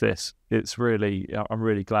purchased this. It's really. I'm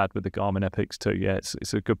really glad with the Garmin Lht&x 2. Yeah,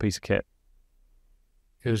 it's a good piece of kit.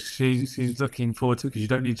 Because she's looking forward to it. Because you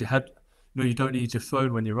don't need your head. No, you don't need your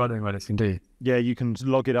phone when you're running or anything, do you? Yeah, you can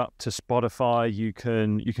log it up to Spotify. You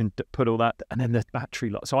can put all that, and then the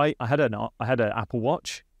battery life. So I had an Apple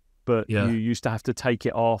Watch, but you used to have to take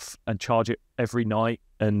it off and charge it every night.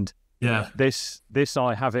 And this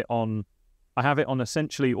I have it on. I have it on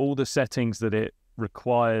essentially all the settings that it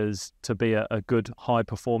requires to be a good high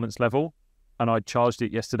performance level. And I charged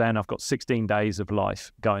it yesterday, and I've got 16 days of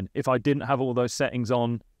life going. If I didn't have all those settings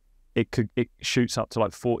on, it shoots up to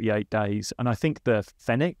like 48 days. And I think the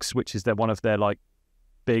Lht&x, which is one of their like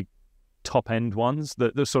big top end ones,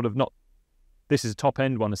 that they're sort of not. This is a top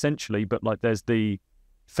end one essentially, but like there's the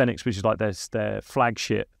Lht&x, which is like their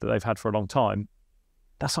flagship that they've had for a long time.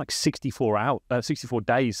 That's like 64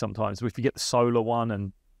 days sometimes. If you get the solar one,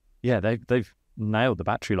 and they've nailed the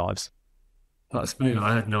battery lives. That's me.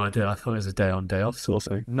 I had no idea. I thought it was a day on, day off sort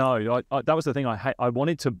of thing. No, that was the thing. I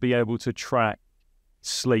wanted to be able to track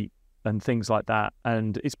sleep and things like that,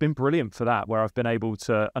 and it's been brilliant for that, where I've been able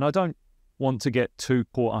to. And I don't want to get too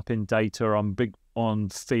caught up in data. I'm big on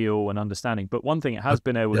feel and understanding. But one thing it has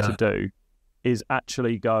been able to do is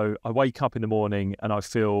actually go. I wake up in the morning and I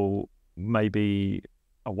feel maybe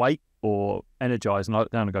awake or energized, and I look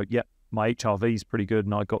down and go, "Yep, my HRV is pretty good,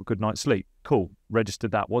 and I got a good night's sleep. Cool, registered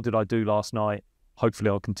that. What did I do last night? Hopefully,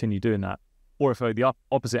 I'll continue doing that." Or if the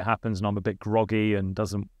opposite happens and I'm a bit groggy and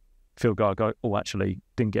doesn't feel good, I go, "Oh, actually,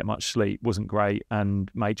 didn't get much sleep, wasn't great, and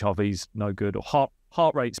my HRV's no good." Or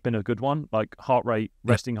heart rate's been a good one. Like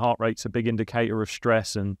resting heart rate's a big indicator of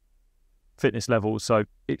stress and fitness levels. So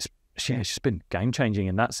it's just been game changing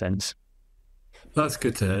in that sense. That's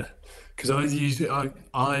good to hear. Because we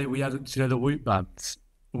had the Whoop bands.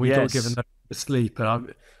 We got given them to sleep,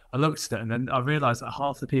 and I looked at it, and then I realised that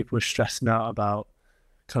half the people were stressing out about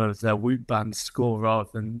kind of their Whoop band score rather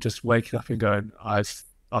than just waking up and going, I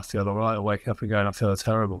feel all right, or waking up and going, I feel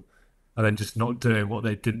terrible, and then just not doing what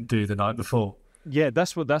they didn't do the night before. Yeah,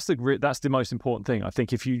 that's the most important thing. I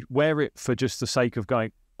think if you wear it for just the sake of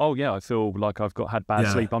going, "Oh yeah, I feel like I've had bad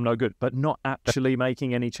sleep, I'm no good," but not actually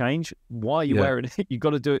making any change. Why are you wearing it? You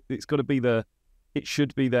got to do it. It's got to be it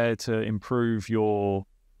should be there to improve your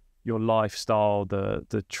lifestyle,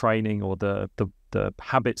 the training, or the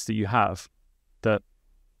habits that you have that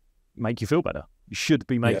make you feel better. You should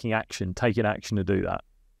be taking action to do that.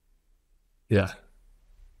 Yeah,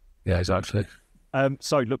 exactly.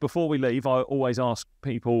 So look, before we leave, I always ask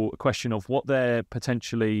people a question of what they're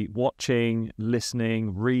potentially watching,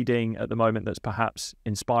 listening, reading at the moment that's perhaps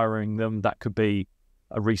inspiring them. That could be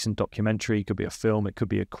a recent documentary, it could be a film, it could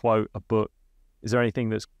be a quote, a book. Is there anything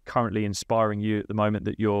that's currently inspiring you at the moment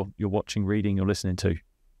that you're watching, reading, or listening to?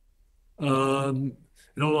 In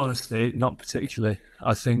all honesty, not particularly.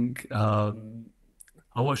 I think I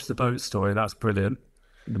watched The Boat Story. That's brilliant.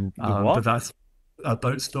 The what? But a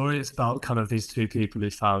boat story. It's about kind of these two people who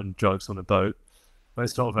found drugs on a boat. But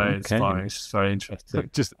it's not very inspiring. It's just very interesting.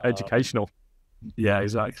 Just educational. Yeah,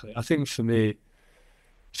 exactly. I think for me,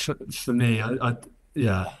 I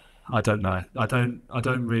don't know. I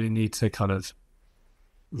don't really need to kind of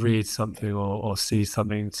read something or see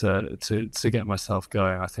something to get myself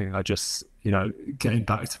going. I think I just, getting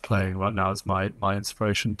back to playing right now is my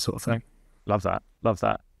inspiration sort of thing. Love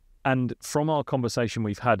that. And from our conversation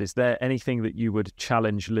we've had, is there anything that you would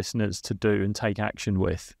challenge listeners to do and take action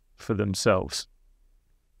with for themselves?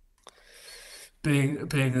 Being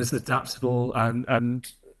as adaptable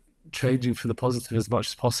and changing for the positive as much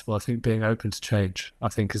as possible. I think being open to change, I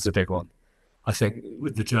think, is a big one. I think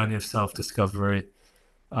with the journey of self-discovery,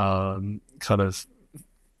 kind of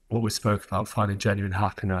what we spoke about, finding genuine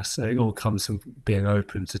happiness, it all comes from being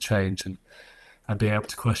open to change and being able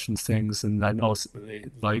to question things, and then ultimately,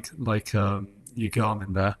 like you got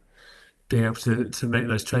in there, being able to make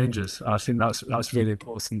those changes. I think that's really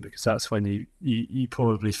important, because that's when you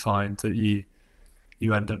probably find that you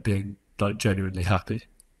end up being like genuinely happy.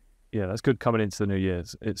 Yeah, that's good coming into the new year.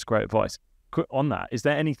 It's great advice. On that, is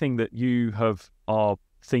there anything that you are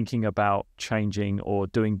thinking about changing or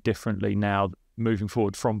doing differently now moving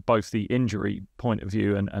forward, from both the injury point of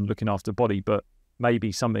view and looking after body, but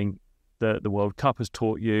maybe something that the World Cup has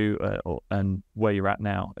taught you and where you're at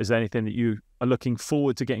now? Is there anything that you are looking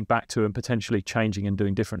forward to getting back to and potentially changing and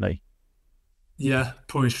doing differently? Yeah,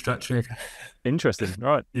 probably stretching. Interesting,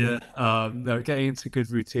 right? Yeah, getting into good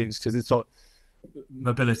routines, because it's not,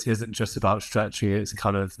 mobility isn't just about stretching, it's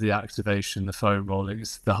kind of the activation, the foam rolling,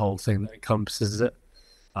 it's the whole thing that encompasses it.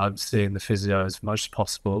 I'm seeing the physio as much as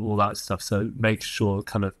possible, all that stuff. So make sure,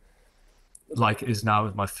 kind of like it is now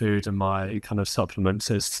with my food and my kind of supplements,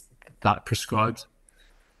 is that prescribed.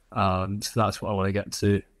 So that's what I want to get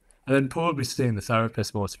to. And then probably seeing the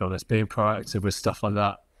therapist more, to be honest, being proactive with stuff like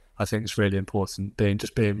that. I think it's really important,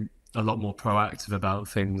 being a lot more proactive about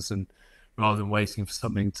things, and rather than waiting for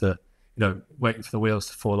something to, waiting for the wheels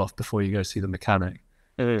to fall off before you go see the mechanic.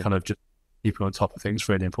 Kind of just keeping on top of things,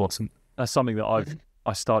 really important. That's something that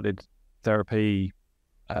I started therapy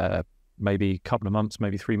maybe a couple of months,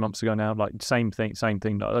 maybe 3 months ago now. Like same thing. I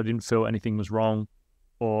didn't feel anything was wrong,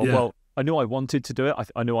 well, I knew I wanted to do it.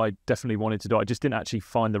 I knew I definitely wanted to do it. I just didn't actually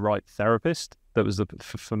find the right therapist that was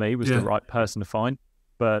for me was the right person to find.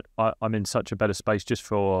 But I'm in such a better space just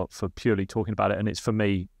for purely talking about it, and it's for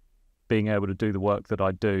me being able to do the work that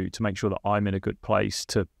I do to make sure that I'm in a good place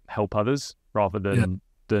to help others, rather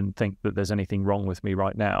than think that there's anything wrong with me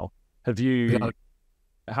right now. Have you?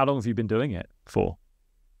 How long have you been doing it for?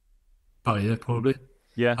 About a year, probably.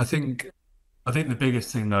 Yeah. I think the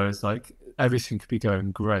biggest thing though is like everything could be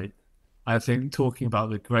going great. I think talking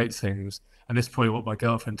about the great things, and this is probably what my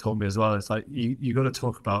girlfriend told me as well, is like you got to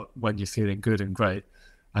talk about when you're feeling good and great,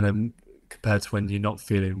 and then compared to when you're not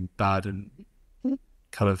feeling bad and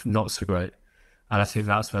kind of not so great. And I think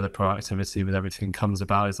that's where the proactivity with everything comes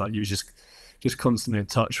about, is like you just constantly in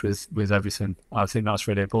touch with everything. I think that's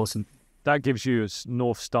really important. That gives you a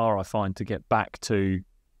North Star, I find, to get back to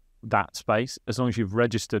that space. As long as you've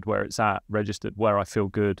registered where it's at, registered where I feel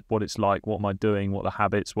good, what it's like, what am I doing, what the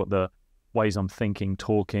habits, what the ways I'm thinking,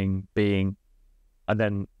 talking, being, and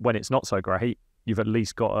then when it's not so great, you've at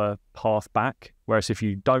least got a path back. Whereas if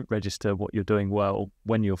you don't register what you're doing well,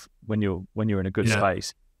 when you're in a good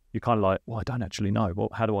space, you're kind of like, well, I don't actually know. Well,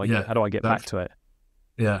 how do I get back to it?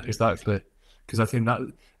 Yeah, exactly. Because I think that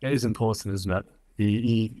it is important, isn't it?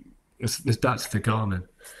 It's back to the Garmin.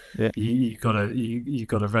 Yeah. You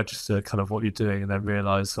gotta register kind of what you're doing, and then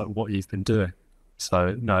realize like what you've been doing.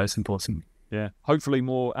 So no, it's important. Yeah. Hopefully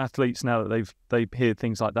more athletes, now that they hear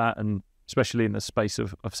things like that, and especially in the space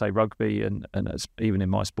of say rugby and as even in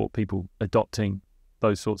my sport, people adopting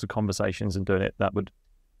those sorts of conversations and doing it, that would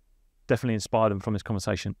definitely inspire them from this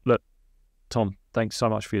conversation. Look, Tom, thanks so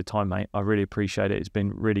much for your time, mate. I really appreciate it. It's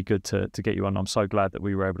been really good to get you on. I'm so glad that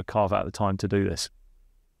we were able to carve out the time to do this.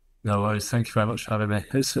 No worries. Thank you very much for having me.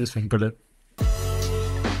 It's been brilliant.